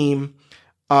extreme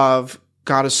of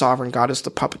God is sovereign, God is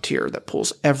the puppeteer that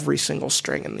pulls every single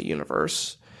string in the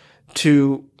universe,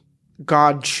 to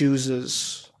God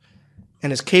chooses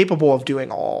and is capable of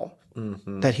doing all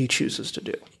that he chooses to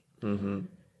do. And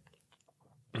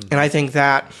I think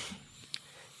that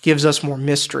gives us more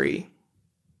mystery.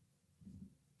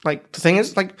 Like, the thing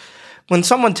is, like, when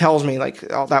someone tells me, like,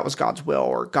 oh, that was God's will,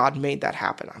 or God made that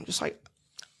happen, I'm just like,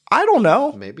 I don't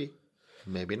know. Maybe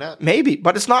not. Maybe,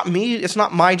 but it's not me. It's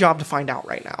not my job to find out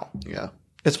right now. Yeah.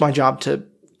 It's my job to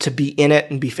be in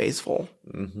it and be faithful.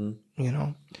 The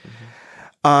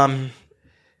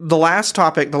last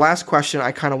topic, the last question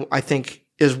I think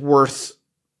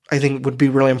would be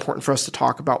really important for us to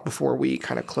talk about before we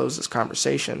kind of close this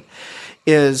conversation,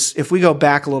 is if we go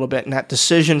back a little bit, and that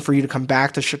decision for you to come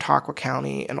back to Chautauqua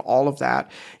County and all of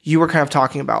that, you were kind of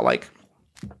talking about like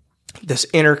this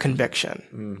inner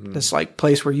conviction, this like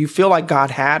place where you feel like God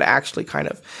had actually kind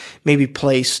of maybe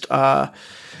placed a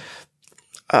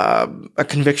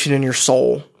conviction in your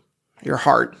soul your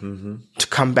heart to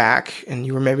come back, and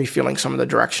you were maybe feeling some of the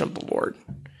direction of the Lord.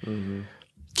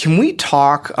 Can we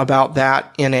talk about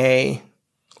that in a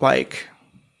like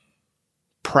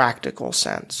practical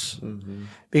sense?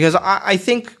 Because I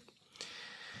think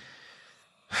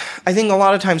a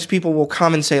lot of times people will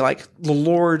come and say like, the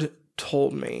Lord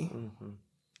told me.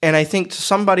 And I think to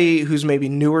somebody who's maybe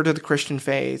newer to the Christian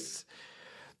faith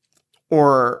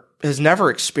or has never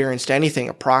experienced anything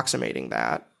approximating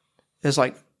that is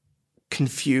like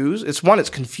confused. It's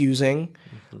confusing.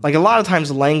 Like a lot of times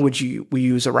the language we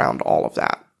use around all of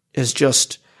that is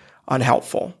just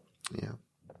unhelpful. Yeah.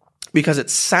 Because it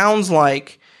sounds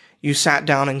like you sat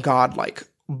down and God like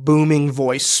booming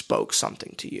voice spoke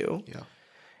something to you. Yeah.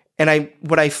 And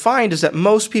what I find is that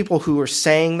most people who are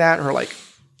saying that are like,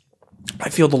 I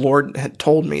feel the Lord had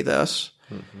told me this.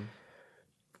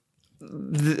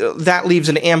 That leaves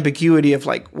an ambiguity of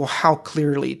like, well, how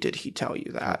clearly did he tell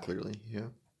you that? How clearly, yeah.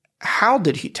 How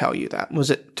did he tell you that?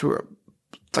 Was it through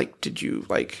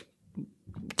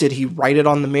did he write it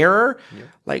on the mirror? Yeah.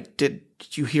 Like, did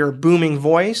you hear a booming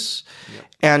voice? Yeah.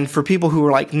 And for people who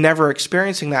are like never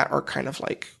experiencing that are kind of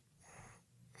like,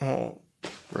 oh,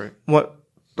 right. What?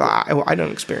 I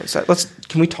don't experience that.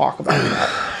 Can we talk about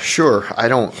that? Sure. I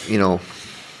don't,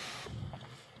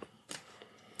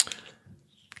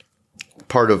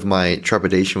 part of my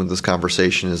trepidation with this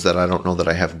conversation is that I don't know that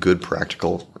I have good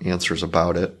practical answers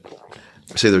about it.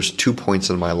 I say there's 2 points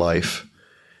in my life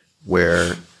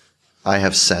where I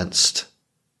have sensed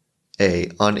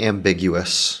a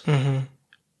unambiguous,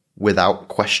 without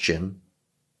question,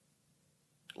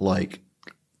 like,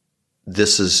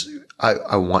 this is,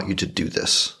 I want you to do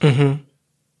this,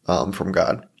 from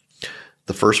God.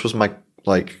 The first was to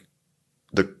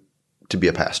be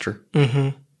a pastor.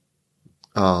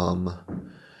 And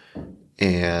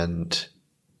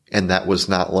that was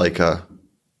not like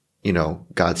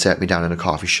God sat me down in a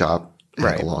coffee shop and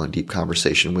had a long, deep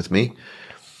conversation with me.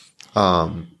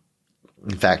 In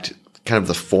fact, kind of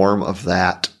the form of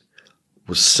that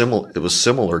was similar. It was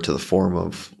similar to the form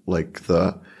of like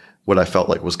what I felt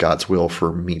like was God's will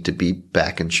for me to be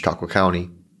back in Chautauqua County.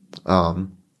 The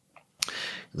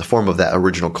form of that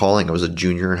original calling, I was a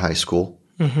junior in high school.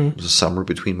 It was a summer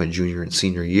between my junior and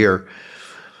senior year.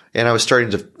 And I was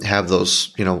starting to have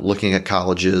those, looking at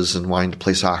colleges and wanting to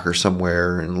play soccer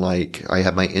somewhere. And like, I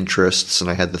had my interests and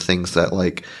I had the things that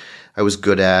like I was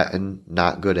good at and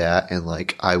not good at. And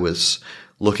like, I was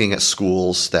looking at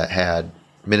schools that had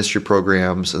ministry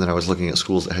programs. And then I was looking at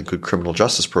schools that had good criminal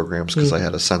justice programs because I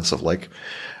had a sense of like,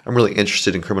 I'm really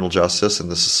interested in criminal justice and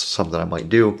this is something I might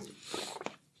do.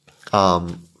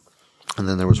 And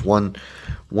then there was one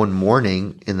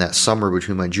morning in that summer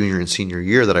between my junior and senior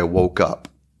year that I woke up.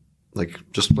 Like,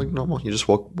 just like normal. You just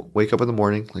wake up in the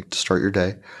morning, like to start your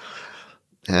day.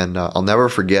 And I'll never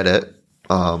forget it.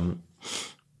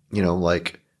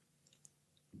 Like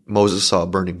Moses saw a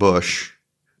burning bush.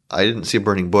 I didn't see a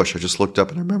burning bush. I just looked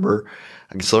up and I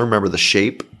can still remember the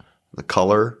shape, the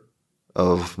color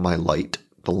of my light,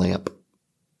 the lamp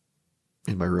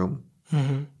in my room.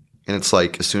 And it's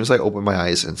like, as soon as I opened my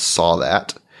eyes and saw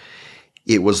that,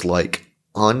 it was like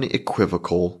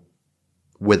unequivocal,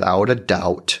 without a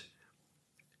doubt,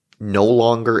 no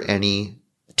longer any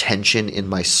tension in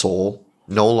my soul,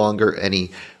 no longer any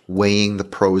weighing the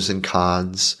pros and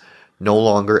cons, no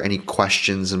longer any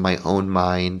questions in my own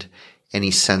mind, any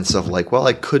sense of like, well,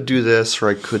 I could do this or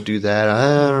I could do that.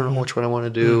 I don't know which one I want to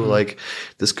do. Like,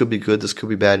 this could be good, this could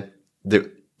be bad.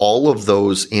 All of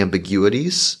those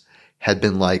ambiguities had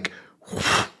been like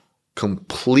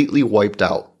completely wiped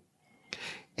out.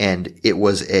 And it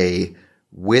was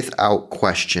without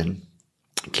question,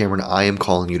 Cameron, I am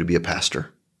calling you to be a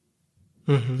pastor.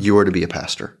 You are to be a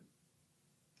pastor.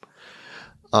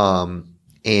 And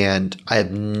I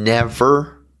have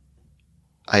never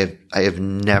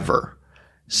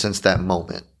since that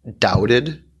moment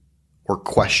doubted or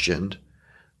questioned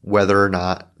whether or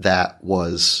not that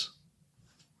was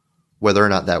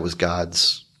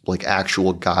God's, like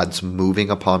actual God's moving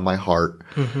upon my heart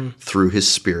through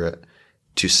his spirit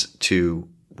to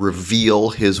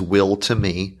reveal his will to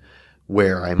me,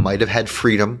 where I might have had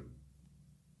freedom,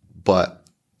 but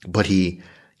he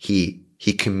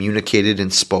communicated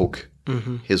and spoke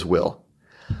his will.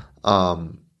 Now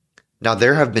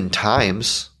there have been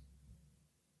times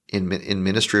in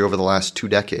ministry over the last 2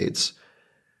 decades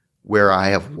where I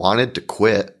have wanted to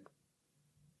quit,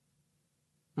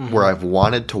 where I've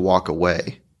wanted to walk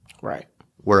away, right?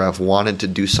 Where I've wanted to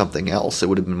do something else. It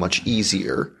would have been much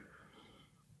easier,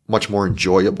 much more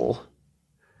enjoyable.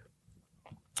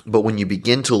 But when you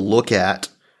begin to look at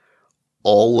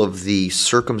all of the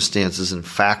circumstances and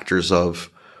factors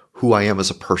of who I am as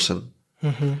a person,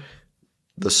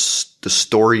 the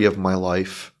story of my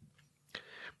life,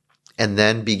 and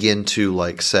then begin to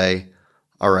like say,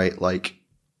 all right, like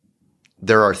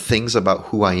there are things about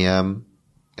who I am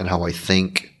and how I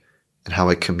think and how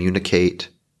I communicate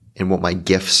and what my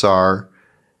gifts are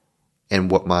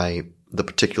and what the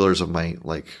particulars of my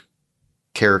like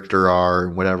character are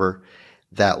and whatever,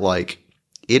 that like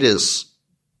it is,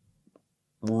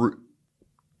 I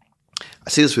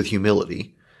say this with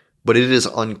humility, but it is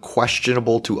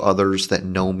unquestionable to others that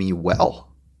know me well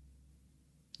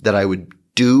that I would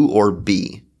do or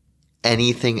be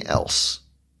anything else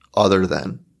other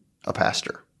than a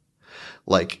pastor.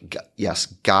 Like, yes,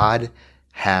 God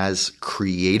has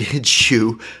created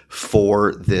you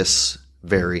for this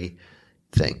very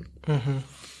thing.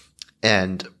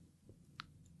 And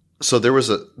so there was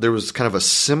kind of a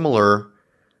similar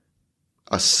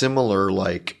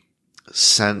like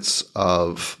sense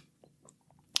of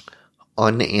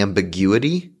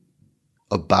unambiguity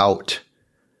about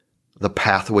the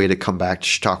pathway to come back to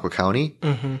Chautauqua County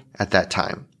at that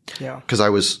time. Yeah. Because I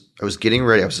was getting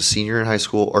ready. I was a senior in high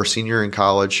school or senior in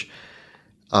college.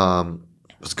 I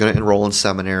was going to enroll in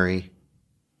seminary.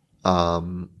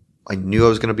 I knew I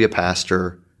was going to be a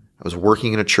pastor. I was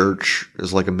working in a church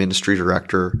as like a ministry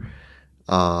director.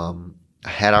 I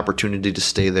had opportunity to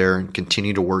stay there and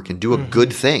continue to work and do a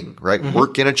good thing, right?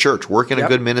 Work in a church, work in a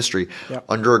good ministry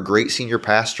under a great senior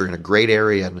pastor in a great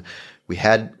area. And we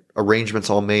had arrangements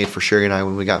all made for Sherry and I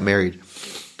when we got married.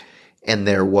 And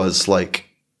there was like,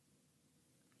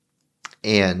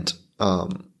 I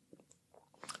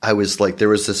was like, there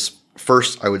was this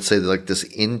first, I would say like this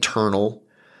internal,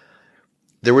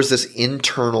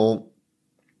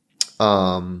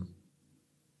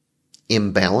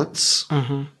 imbalance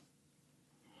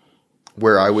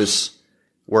where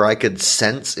I could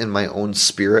sense in my own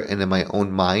spirit and in my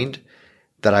own mind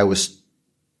that I was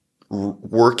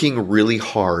working really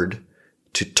hard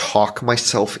to talk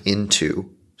myself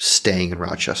into staying in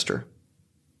Rochester.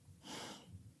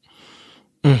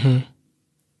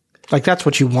 Like that's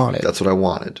what you wanted. That's what I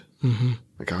wanted.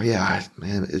 Like, oh yeah,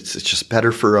 man, it's just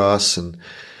better for us. And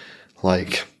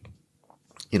like,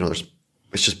 you know,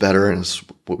 it's just better and it's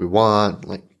what we want.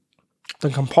 Like the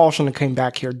compulsion that came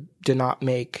back here did not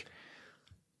make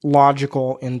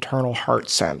logical internal heart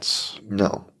sense.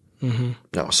 No.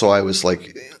 No. So I was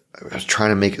like, I was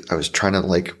trying to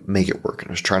like make it work, and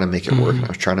I was trying to make it work, and I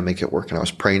was trying to make it work, and I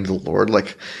was praying to the Lord,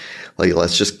 like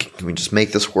can we just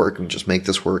make this work? And just make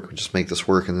this work? And just make this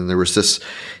work? And then there was this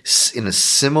in a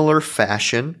similar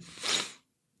fashion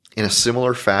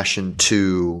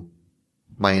to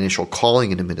my initial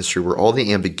calling into ministry, where all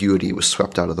the ambiguity was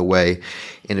swept out of the way,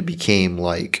 and it became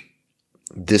like,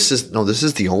 this is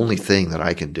the only thing that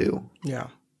I can do. Yeah.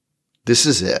 This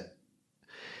is it.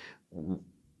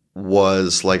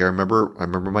 Was like, I remember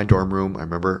my dorm room. I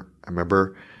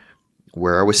remember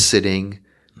where I was sitting.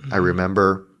 I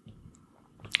remember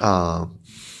it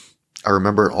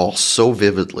all so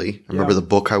vividly. I remember the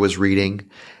book I was reading.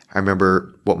 I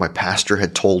remember what my pastor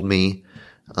had told me.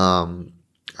 I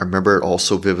remember it all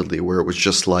so vividly, where it was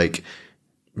just like,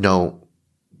 no,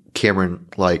 Cameron,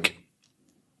 like,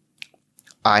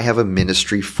 I have a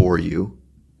ministry for you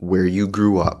where you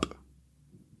grew up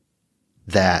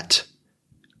that,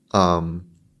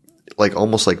 like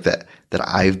almost like that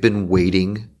I've been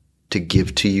waiting to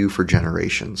give to you for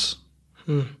generations.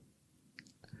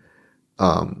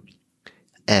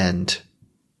 And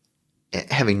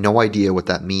having no idea what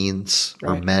that means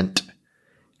or meant,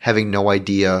 having no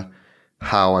idea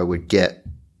how I would get,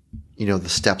 you know, the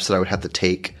steps that I would have to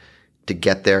take to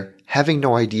get there, having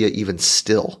no idea even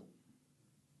still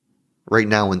right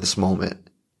now in this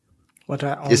moment.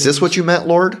 Is this what you meant,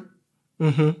 Lord?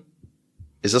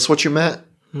 Is this what you meant?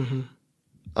 And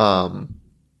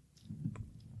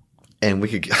we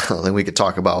could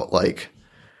talk about like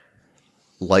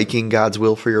liking God's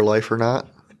will for your life or not,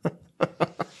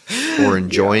 or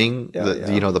enjoying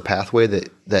the pathway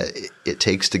that it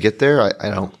takes to get there. I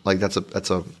don't like that's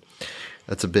a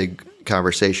big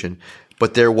conversation,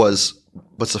 but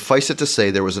suffice it to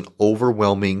say, there was an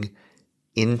overwhelming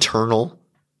internal,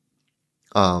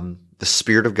 the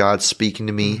Spirit of God speaking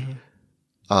to me,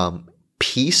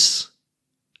 peace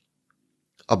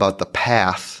about the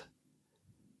path,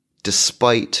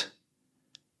 despite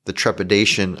the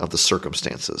trepidation of the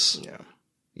circumstances. Yeah.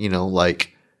 You know,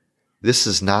 like, this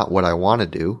is not what I want to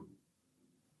do,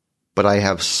 but I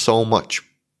have so much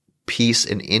peace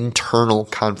and internal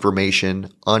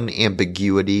confirmation,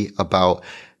 unambiguity about,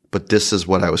 but this is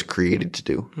what I was created to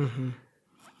do.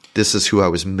 This is who I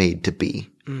was made to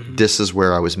be. This is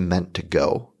where I was meant to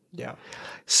go. Yeah.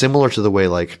 Similar to the way,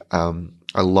 like,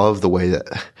 I love the way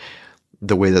that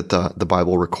the way that the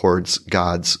Bible records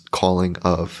God's calling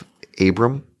of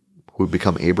Abram, who would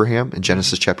become Abraham, in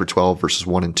Genesis chapter 12, verses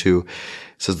 1 and 2, it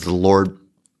says, the Lord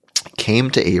came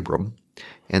to Abram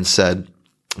and said,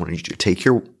 I want you to take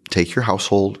your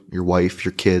household, your wife,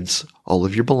 your kids, all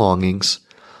of your belongings,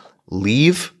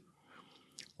 leave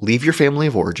your family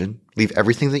of origin, leave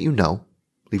everything that you know,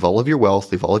 leave all of your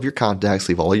wealth, leave all of your contacts,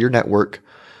 leave all of your network.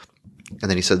 And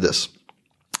then he said this,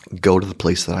 go to the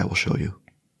place that I will show you.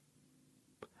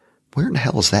 Where in the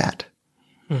hell is that?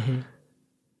 Mm-hmm.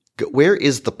 Where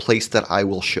is the place that I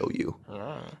will show you?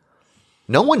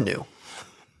 No one knew.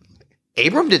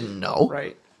 Abram didn't know.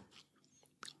 Right.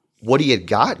 What he had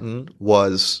gotten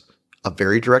was a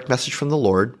very direct message from the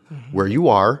Lord. Mm-hmm. Where you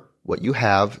are, what you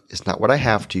have is not what I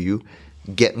have to you.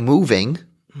 Get moving.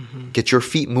 Mm-hmm. Get your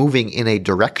feet moving in a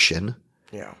direction.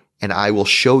 Yeah. And I will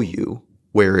show you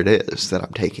where it is that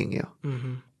I'm taking you.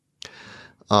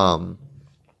 Mm-hmm.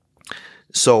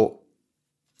 So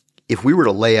if we were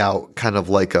to lay out kind of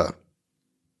like a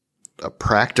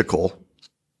practical,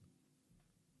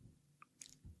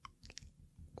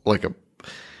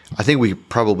 I think we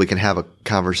probably can have a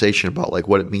conversation about like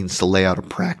what it means to lay out a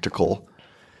practical,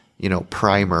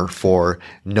 primer for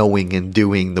knowing and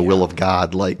doing the will of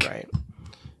God, like right.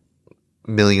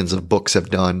 Millions of books have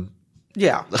done.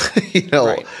 Yeah.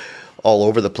 Right. All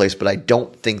over the place, but I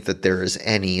don't think that there is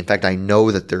any. In fact, I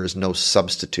know that there is no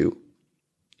substitute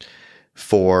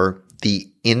for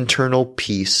the internal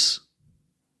peace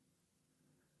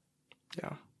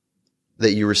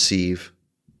that you receive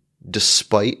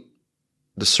despite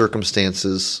the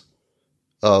circumstances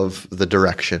of the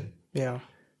direction. Yeah.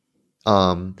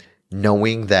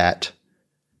 Knowing that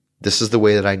this is the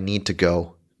way that I need to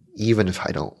go, even if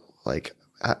I don't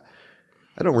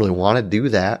I don't really want to do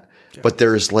that. Yeah. But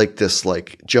there's like this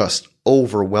just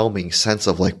overwhelming sense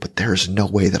of but there's no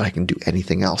way that I can do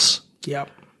anything else. Yep.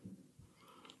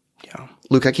 Yeah.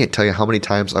 Luke, I can't tell you how many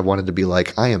times I wanted to be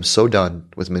I am so done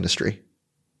with ministry.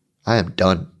 I am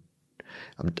done.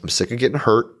 I'm sick of getting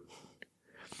hurt.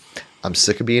 I'm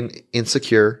sick of being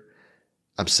insecure.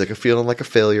 I'm sick of feeling like a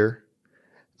failure.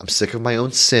 I'm sick of my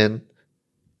own sin.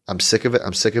 I'm sick of it.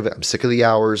 I'm sick of it. I'm sick of the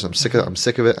hours. I'm sick of it. I'm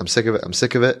sick of it. I'm sick of it. I'm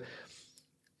sick of it.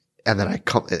 And then I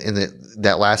come, and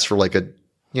that lasts for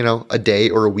a day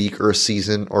or a week or a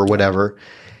season or whatever.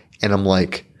 And I'm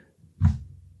like,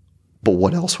 but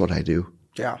what else would I do?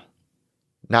 Yeah.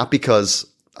 Not because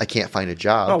I can't find a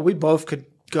job. No, we both could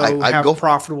go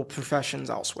profitable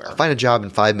professions elsewhere. I find a job in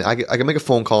 5 minutes. I can make a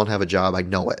phone call and have a job. I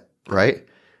know it, right?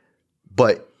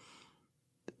 But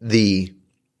the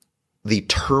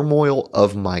turmoil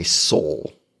of my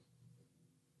soul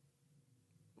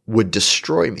would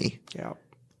destroy me. Yeah.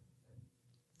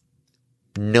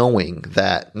 Knowing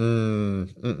that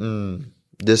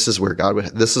this is where God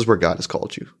has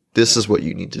called you. This is what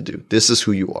you need to do. This is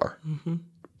who you are.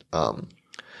 Mm-hmm.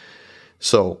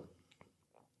 So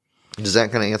does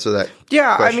that kind of answer that?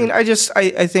 Yeah. question? I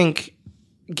mean, I think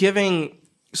giving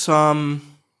some,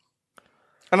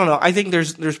 I don't know. I think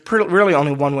there's really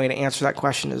only one way to answer that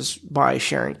question is by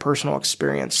sharing personal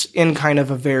experience in kind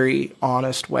of a very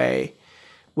honest way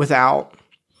without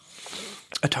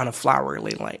a ton of flowery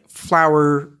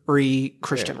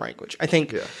Christian language. I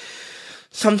think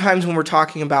sometimes when we're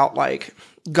talking about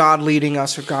God leading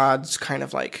us or God's kind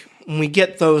of when we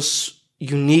get those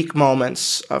unique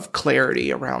moments of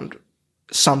clarity around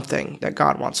something that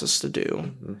God wants us to do,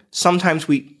 mm-hmm. sometimes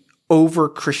we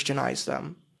over-Christianize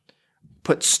them,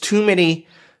 puts too many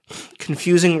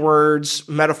confusing words,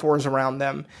 metaphors around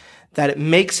them, that it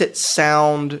makes it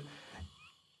sound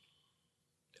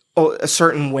a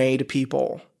certain way to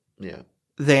people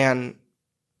than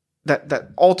that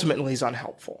ultimately is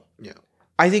unhelpful. Yeah.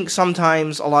 I think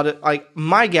sometimes a lot of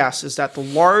my guess is that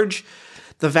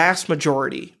the vast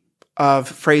majority of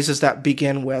phrases that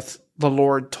begin with "the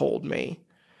Lord told me"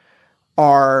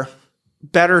 are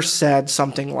better said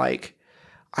something like,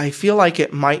 "I feel like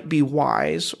it might be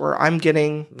wise," or "I'm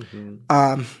getting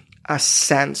mm-hmm. A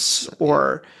sense,"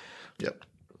 or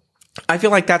I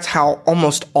feel like that's how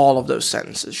almost all of those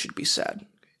sentences should be said.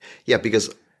 Yeah,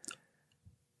 because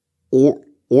or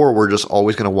we're just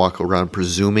always going to walk around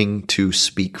presuming to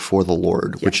speak for the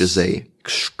Lord, which is a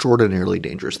extraordinarily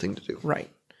dangerous thing to do. Right.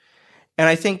 And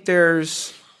I think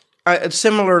there's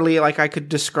similarly, I could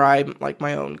describe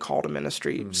my own call to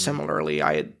ministry. Mm-hmm. Similarly,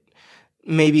 I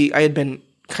had been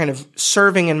kind of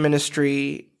serving in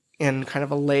ministry in kind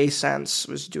of a lay sense,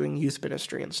 was doing youth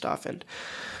ministry and stuff, and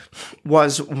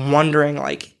was wondering,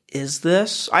 is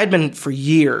this? I'd been for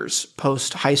years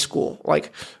post high school,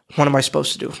 what am I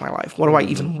supposed to do with my life? What do I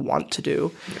even want to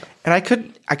do? Yeah. And I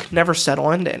could never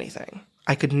settle into anything.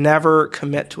 I could never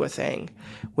commit to a thing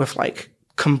with like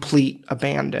complete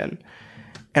abandon.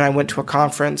 And I went to a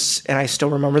conference, and I still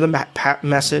remember the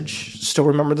message, still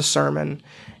remember the sermon,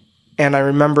 and I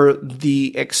remember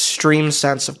the extreme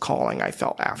sense of calling I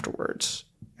felt afterwards.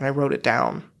 And I wrote it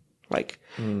down, like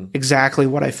exactly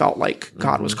what I felt like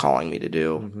God was calling me to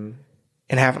do,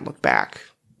 and haven't looked back.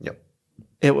 Yep.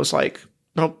 It was like,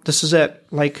 nope, this is it.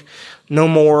 Like, no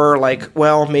more like,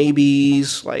 well,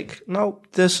 maybes. Like, nope,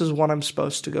 this is what I'm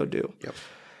supposed to go do. Yep.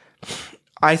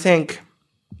 I think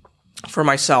for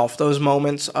myself, those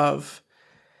moments of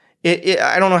it,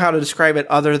 I don't know how to describe it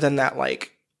other than that,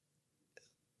 like,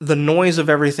 the noise of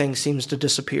everything seems to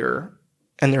disappear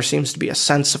and there seems to be a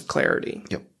sense of clarity.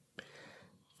 Yep.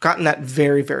 Gotten that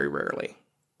very, very rarely.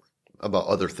 About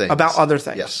other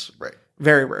things. Yes, right.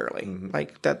 Very rarely.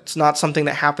 Like, that's not something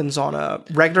that happens on a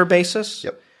regular basis.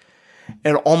 Yep.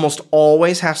 It almost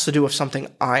always has to do with something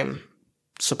I'm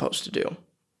supposed to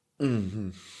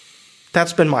do.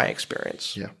 That's been my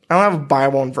experience. Yeah. I don't have a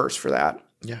Bible and verse for that.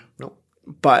 Yeah. Nope.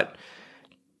 But,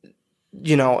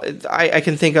 you know, I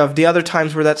can think of the other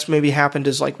times where that's maybe happened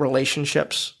is like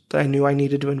relationships that I knew I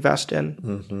needed to invest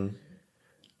in.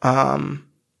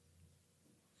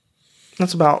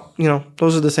 That's about, you know,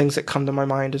 those are the things that come to my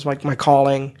mind is like my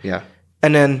calling. Yeah.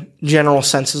 And then general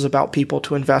senses about people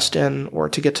to invest in or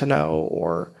to get to know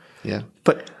or. Yeah.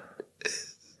 But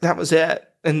that was it.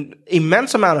 An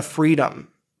immense amount of freedom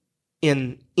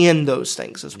in those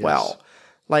things as well.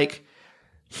 Like,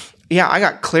 yeah, I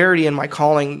got clarity in my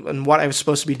calling and what I was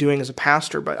supposed to be doing as a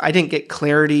pastor, but I didn't get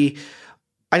clarity.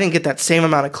 I didn't get that same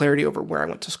amount of clarity over where I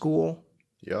went to school.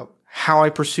 Yep. How I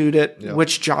pursued it, Yep.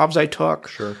 which jobs I took.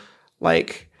 Sure.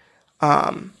 Like,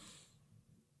 I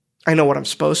know what I'm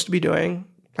supposed to be doing.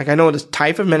 Like, I know the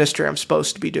type of ministry I'm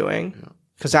supposed to be doing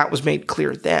because that was made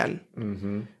clear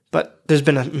then. But there's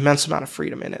been an immense amount of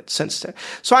freedom in it since then.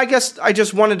 So I guess I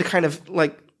just wanted to kind of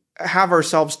like have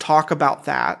ourselves talk about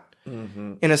that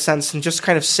in a sense and just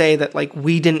kind of say that like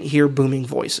we didn't hear booming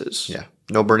voices. Yeah.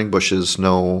 No burning bushes.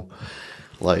 No,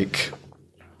 like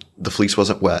the fleece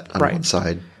wasn't wet on one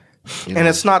side. You know? And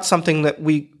it's not something that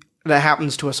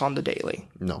happens to us on the daily.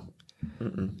 No.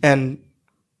 And,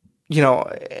 you know,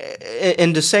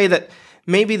 and to say that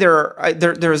maybe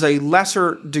there's a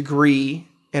lesser degree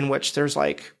in which there's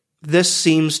like, this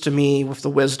seems to me with the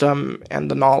wisdom and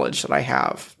the knowledge that I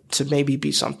have to maybe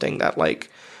be something that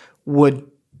like would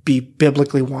be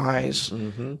biblically wise,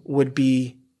 would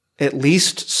be at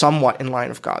least somewhat in line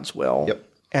with God's will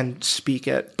and speak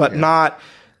it, but not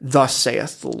thus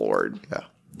saith the Lord.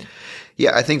 Yeah.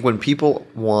 Yeah. I think when people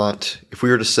if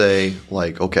we were to say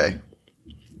like, okay,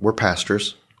 we're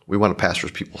pastors, we want to pastor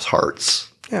people's hearts.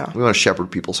 Yeah. We want to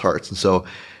shepherd people's hearts. And so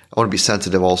I want to be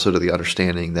sensitive also to the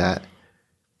understanding that,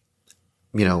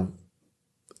 you know,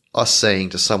 us saying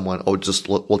to someone, oh, just,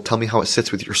 well, tell me how it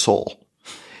sits with your soul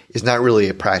is not really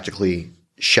a practically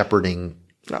shepherding,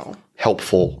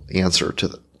 helpful answer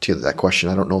to that question.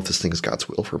 I don't know if this thing is God's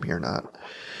will for me or not.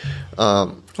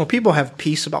 Well, people have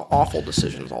peace about awful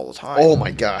decisions all the time. Oh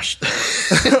my gosh.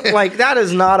 Like that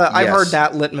is not I've heard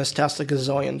that litmus test a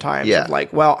gazillion times. Yeah. Of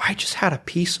like, well, I just had a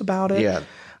peace about it. Yeah.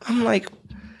 I'm like,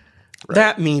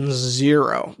 that means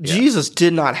zero. Yeah. Jesus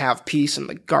did not have peace in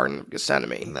the Garden of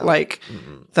Gethsemane. No. Like,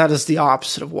 that is the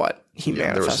opposite of what he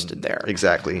manifested there.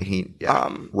 Exactly.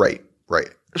 Right.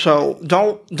 So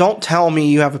don't tell me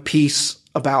you have a peace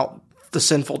about the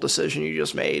sinful decision you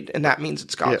just made, and that means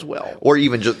it's God's will. Or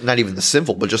even just not even the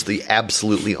sinful, but just the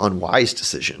absolutely unwise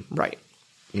decision. Right.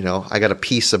 You know, I got a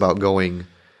peace about going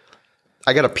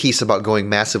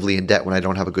massively in debt when I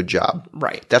don't have a good job.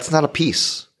 Right. That's not a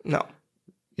peace. No.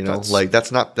 You know,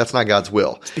 that's not God's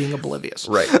will. It's being oblivious.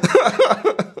 Right.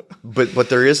 But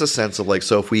there is a sense of like,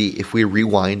 so if we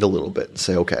rewind a little bit and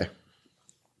say, okay,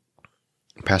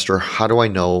 Pastor, how do I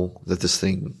know that this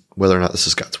thing, whether or not this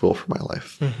is God's will for my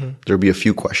life? There'd be a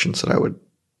few things that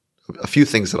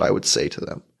I would say to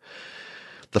them.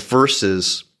 The first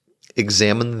is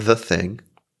examine the thing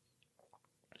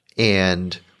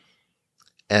and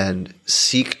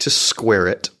seek to square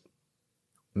it,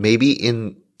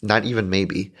 not even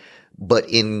maybe, but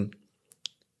in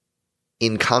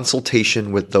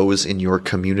consultation with those in your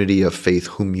community of faith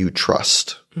whom you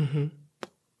trust,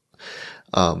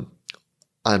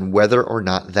 on whether or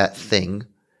not that thing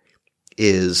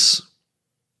is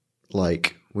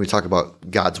like, when we talk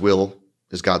about God's will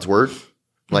is God's word,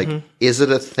 like, is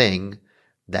it a thing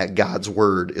that God's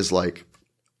word is like?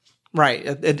 Right.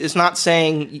 It's not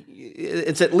saying,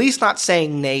 it's at least not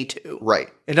saying nay to. Right.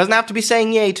 It doesn't have to be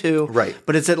saying yay to. Right.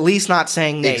 But it's at least not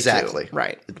saying nay to. Exactly.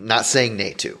 Right. Not saying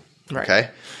nay to. Right. Okay.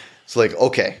 It's like,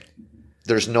 okay,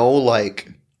 there's no like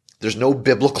There's no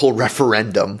biblical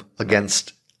referendum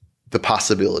against the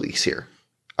possibilities here.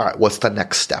 All right, what's the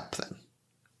next step then?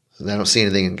 And I don't see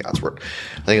anything in God's word.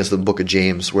 I think it's the book of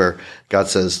James where God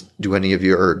says,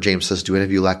 James says, do any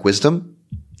of you lack wisdom?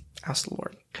 Ask the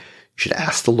Lord. You should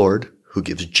ask the Lord, who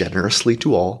gives generously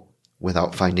to all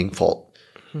without finding fault.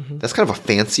 Mm-hmm. That's kind of a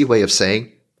fancy way of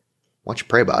saying, why don't you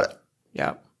pray about it?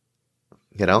 Yeah.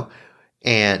 You know?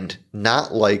 And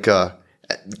not like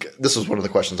this was one of the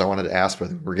questions I wanted to ask,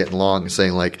 but we're getting long,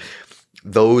 saying like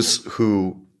those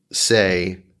who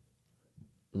say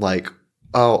like,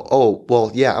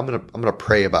 well, yeah, I'm gonna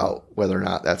pray about whether or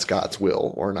not that's God's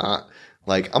will or not.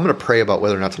 Like, I'm gonna pray about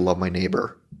whether or not to love my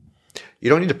neighbor. You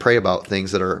don't need to pray about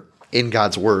things that are in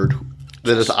God's word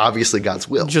that is obviously God's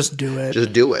will. Just do it.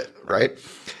 Just do it, right?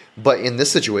 But in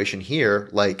this situation here,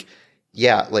 like,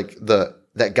 yeah, like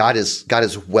that God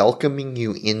is welcoming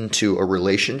you into a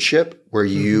relationship where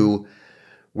you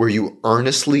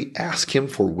earnestly ask him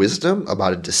for wisdom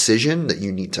about a decision that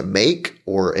you need to make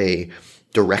or a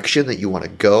direction that you want to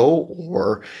go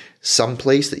or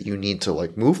someplace that you need to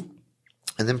like move,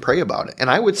 and then pray about it. And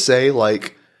I would say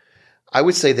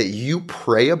that you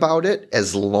pray about it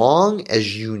as long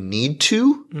as you need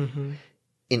to mm-hmm.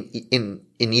 in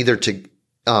either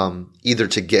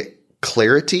to get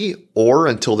clarity or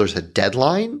until there's a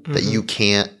deadline mm-hmm. that you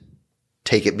can't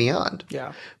take it beyond.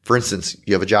 Yeah. For instance,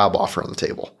 you have a job offer on the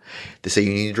table. They say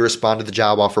you need to respond to the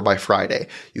job offer by Friday.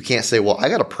 You can't say, well, I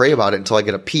got to pray about it until I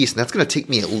get a piece, and that's going to take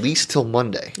me at least till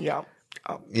Monday. Yeah.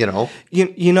 You know?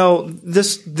 You know,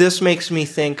 this makes me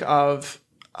think of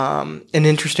an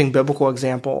interesting biblical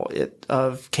example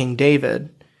of King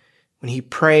David when he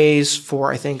prays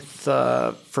for, I think,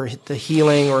 for the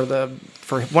healing or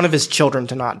for one of his children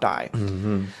to not die.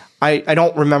 Mm-hmm. I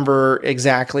don't remember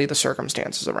exactly the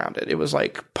circumstances around it. It was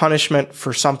like punishment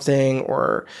for something,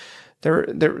 or they're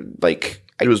like.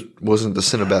 Wasn't the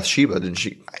sin of Bathsheba? Didn't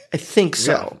she? I think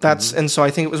so. Yeah. That's mm-hmm. and so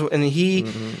I think it was, and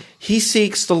he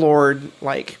seeks the Lord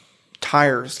like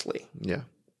tirelessly. Yeah.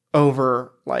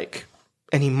 Over like,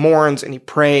 and he mourns and he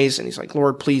prays and he's like,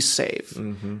 Lord, please save.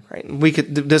 Mm-hmm. Right. And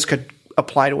this could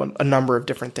apply to a number of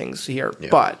different things here, yeah.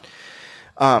 but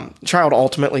child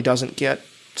ultimately doesn't get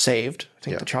saved. I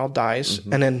think yeah. the child dies,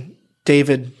 mm-hmm. and then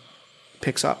David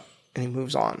picks up and he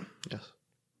moves on. Yes.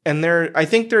 And I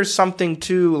think there's something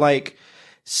to like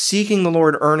seeking the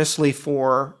Lord earnestly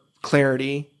for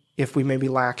clarity if we maybe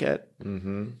lack it.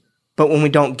 Mm-hmm. But when we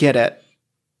don't get it,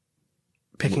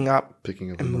 picking up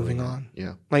and moving on.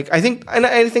 Yeah. Like I think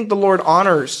the Lord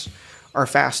honors our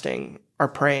fasting, our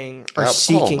praying, our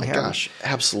seeking Him. Oh my gosh,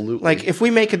 absolutely. Like if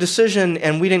we make a decision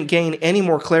and we didn't gain any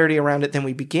more clarity around it than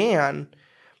we began,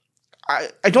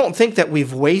 I don't think that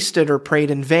we've wasted or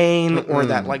prayed in vain or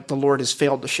that like the Lord has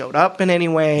failed to show up in any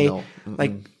way. No.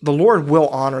 Like the Lord will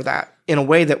honor that in a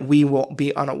way that we will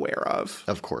be unaware of.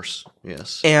 Of course.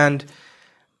 Yes. And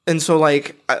so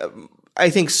like I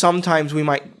think sometimes we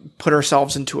might put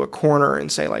ourselves into a corner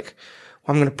and say like,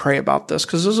 well, I'm going to pray about this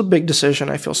because this is a big decision.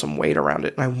 I feel some weight around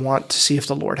it and I want to see if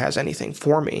the Lord has anything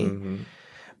for me. Mm-hmm.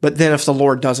 But then if the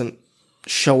Lord doesn't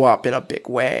show up in a big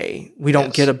way, we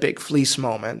don't get a big fleece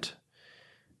moment.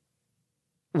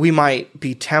 We might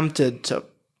be tempted to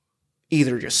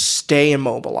either just stay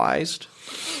immobilized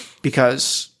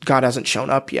because God hasn't shown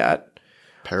up yet.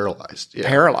 Paralyzed.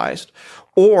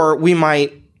 Or we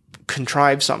might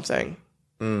contrive something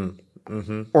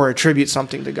mm-hmm. or attribute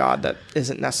something to God that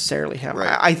isn't necessarily Him.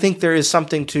 Right. I think there is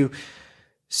something to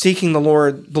seeking the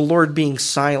Lord being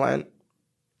silent,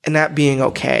 and that being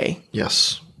okay.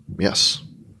 Yes.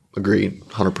 Agreed.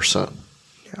 100%.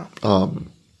 Yeah.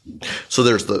 So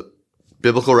there's the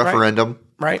biblical referendum.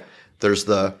 Right. There's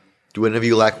do any of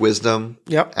you lack wisdom?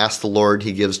 Yep. Ask the Lord.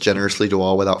 He gives generously to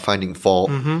all without finding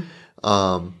fault.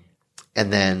 Mm-hmm.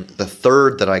 And then the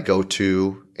third that I go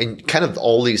to, and kind of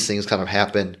all these things kind of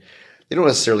happen. They don't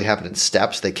necessarily happen in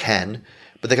steps. They can,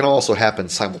 but they can also happen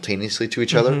simultaneously to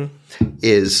each other.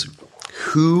 Is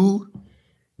who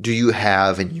do you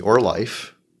have in your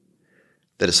life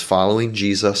that is following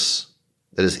Jesus,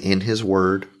 that is in His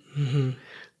Word,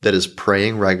 that is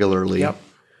praying regularly,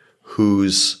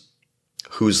 whose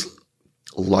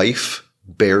life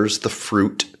bears the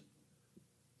fruit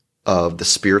of the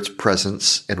Spirit's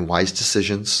presence and wise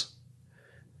decisions?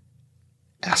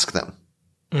 Ask them.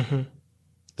 Mm-hmm.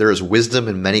 There is wisdom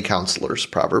in many counselors,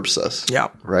 Proverbs says. Yeah.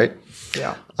 Right?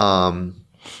 Yeah.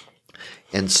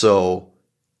 And so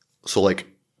like,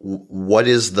 what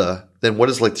is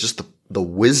like just the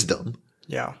wisdom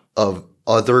of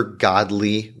other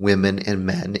godly women and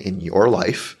men in your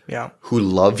life who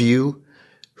love you,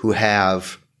 who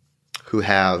don't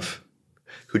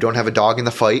have a dog in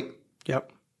the fight,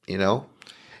 Yep. you know,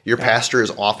 Your pastor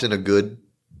is often a good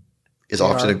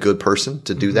person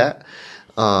to do that.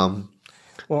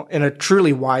 Well, and a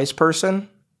truly wise person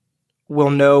will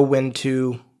know when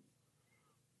to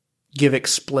give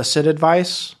explicit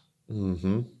advice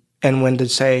and when to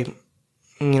say,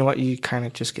 you know what, you kind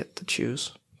of just get to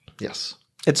choose. Yes.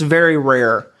 It's very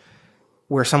rare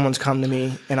where someone's come to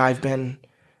me and I've been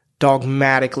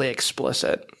dogmatically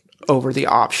explicit over the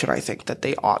option I think that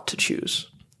they ought to choose.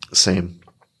 Same.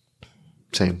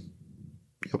 Yep.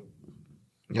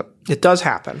 It does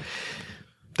happen.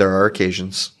 There are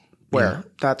occasions where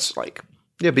that's like,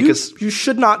 because you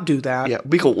should not do that. Yeah,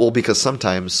 because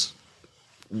sometimes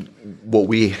what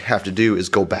we have to do is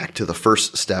go back to the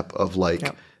first step of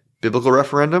biblical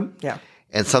referendum,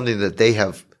 and something that they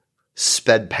have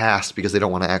sped past because they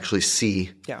don't want to actually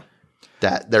see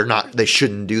that they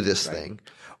shouldn't do this thing,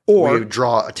 or we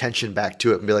draw attention back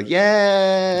to it and be like,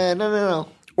 no,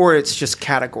 or it's just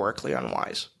categorically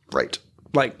unwise, right?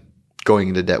 Like going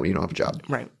into debt when you don't have a job,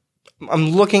 right? I'm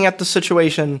looking at the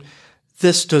situation.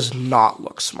 This does not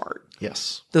look smart.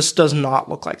 Yes. This does not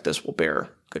look like this will bear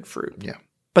good fruit. Yeah.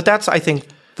 But that's, I think,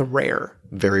 the rare.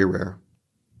 Very rare.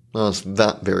 Well, it's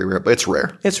not very rare, but it's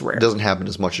rare. It's rare. It doesn't happen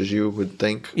as much as you would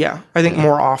think. Yeah. I think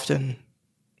more often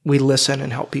we listen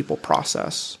and help people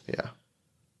process. Yeah.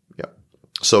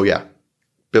 So,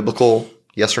 biblical,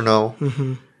 yes or no.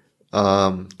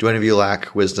 Do any of you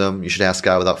lack wisdom? You should ask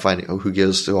God who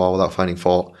gives to all without finding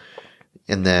fault.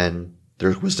 And then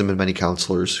there's wisdom in many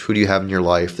counselors. Who do you have in your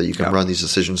life that you can run these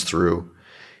decisions through?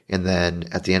 And then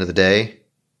at the end of the day,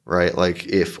 right, like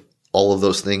if all of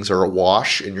those things are a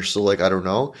wash and you're still like, I don't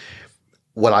know,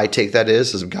 what I take that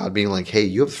is God being like, hey,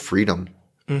 you have freedom.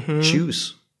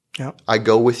 Choose. Yeah. I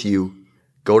go with you.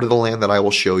 Go to the land that I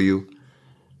will show you.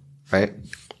 Right?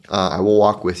 I will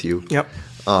walk with you. Yep.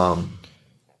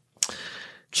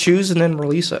 Choose and then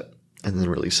release it.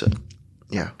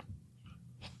 Yeah.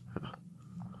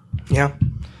 Yeah.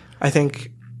 I think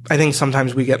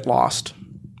sometimes we get lost.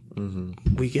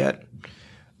 We get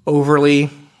we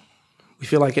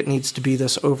feel like it needs to be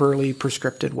this overly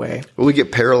prescripted way. Well, we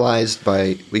get paralyzed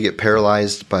by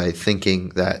thinking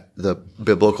that the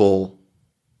biblical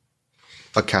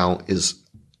account is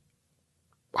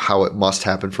how it must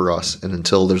happen for us, and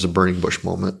until there's a burning bush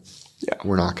moment,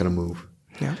 we're not going to move.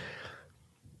 Yeah.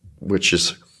 Which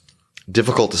is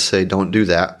difficult to say don't do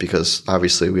that, because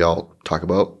obviously we all talk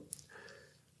about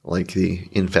like the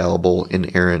infallible,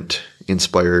 inerrant,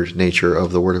 inspired nature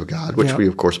of the Word of God, which we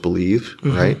of course believe,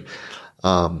 right?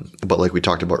 But like we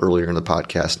talked about earlier in the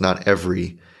podcast, not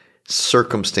every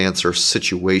circumstance or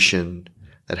situation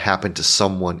that happened to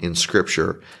someone in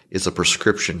Scripture is a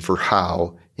prescription for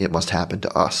how it must happen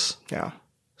to us. Yeah.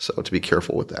 So to be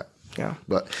careful with that. Yeah.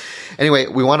 But anyway,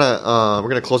 we're going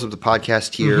to close up the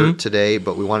podcast here today,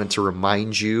 but we wanted to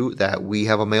remind you that we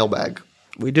have a mailbag.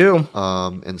 We do.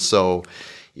 And so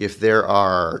if there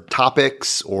are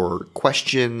topics or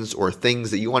questions or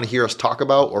things that you want to hear us talk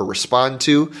about or respond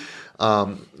to,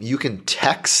 you can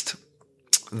text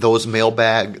those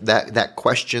mailbag, that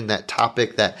question, that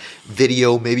topic, that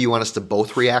video. Maybe you want us to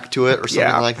both react to it or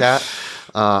something like that.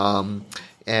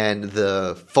 And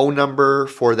the phone number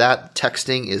for that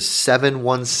texting is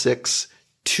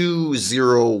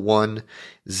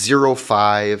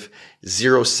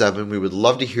 716-201-0507. We would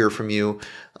love to hear from you.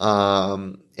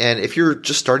 And if you're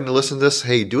just starting to listen to this,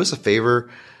 hey, do us a favor.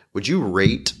 Would you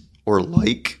rate or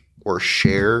like or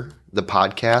share the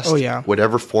podcast? Oh, yeah.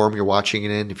 Whatever form you're watching it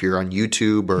in. If you're on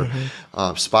YouTube or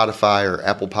Spotify or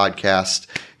Apple Podcast,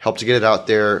 help to get it out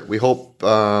there. We hope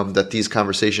that these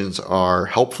conversations are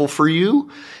helpful for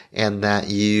you and that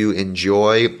you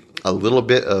enjoy a little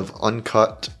bit of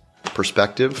uncut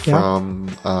perspective from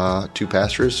two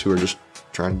pastors who are just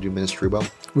trying to do ministry well.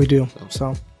 We do.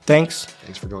 So thanks.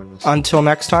 Thanks for joining us. Until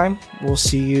next time, we'll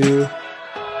see you then.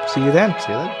 See you then.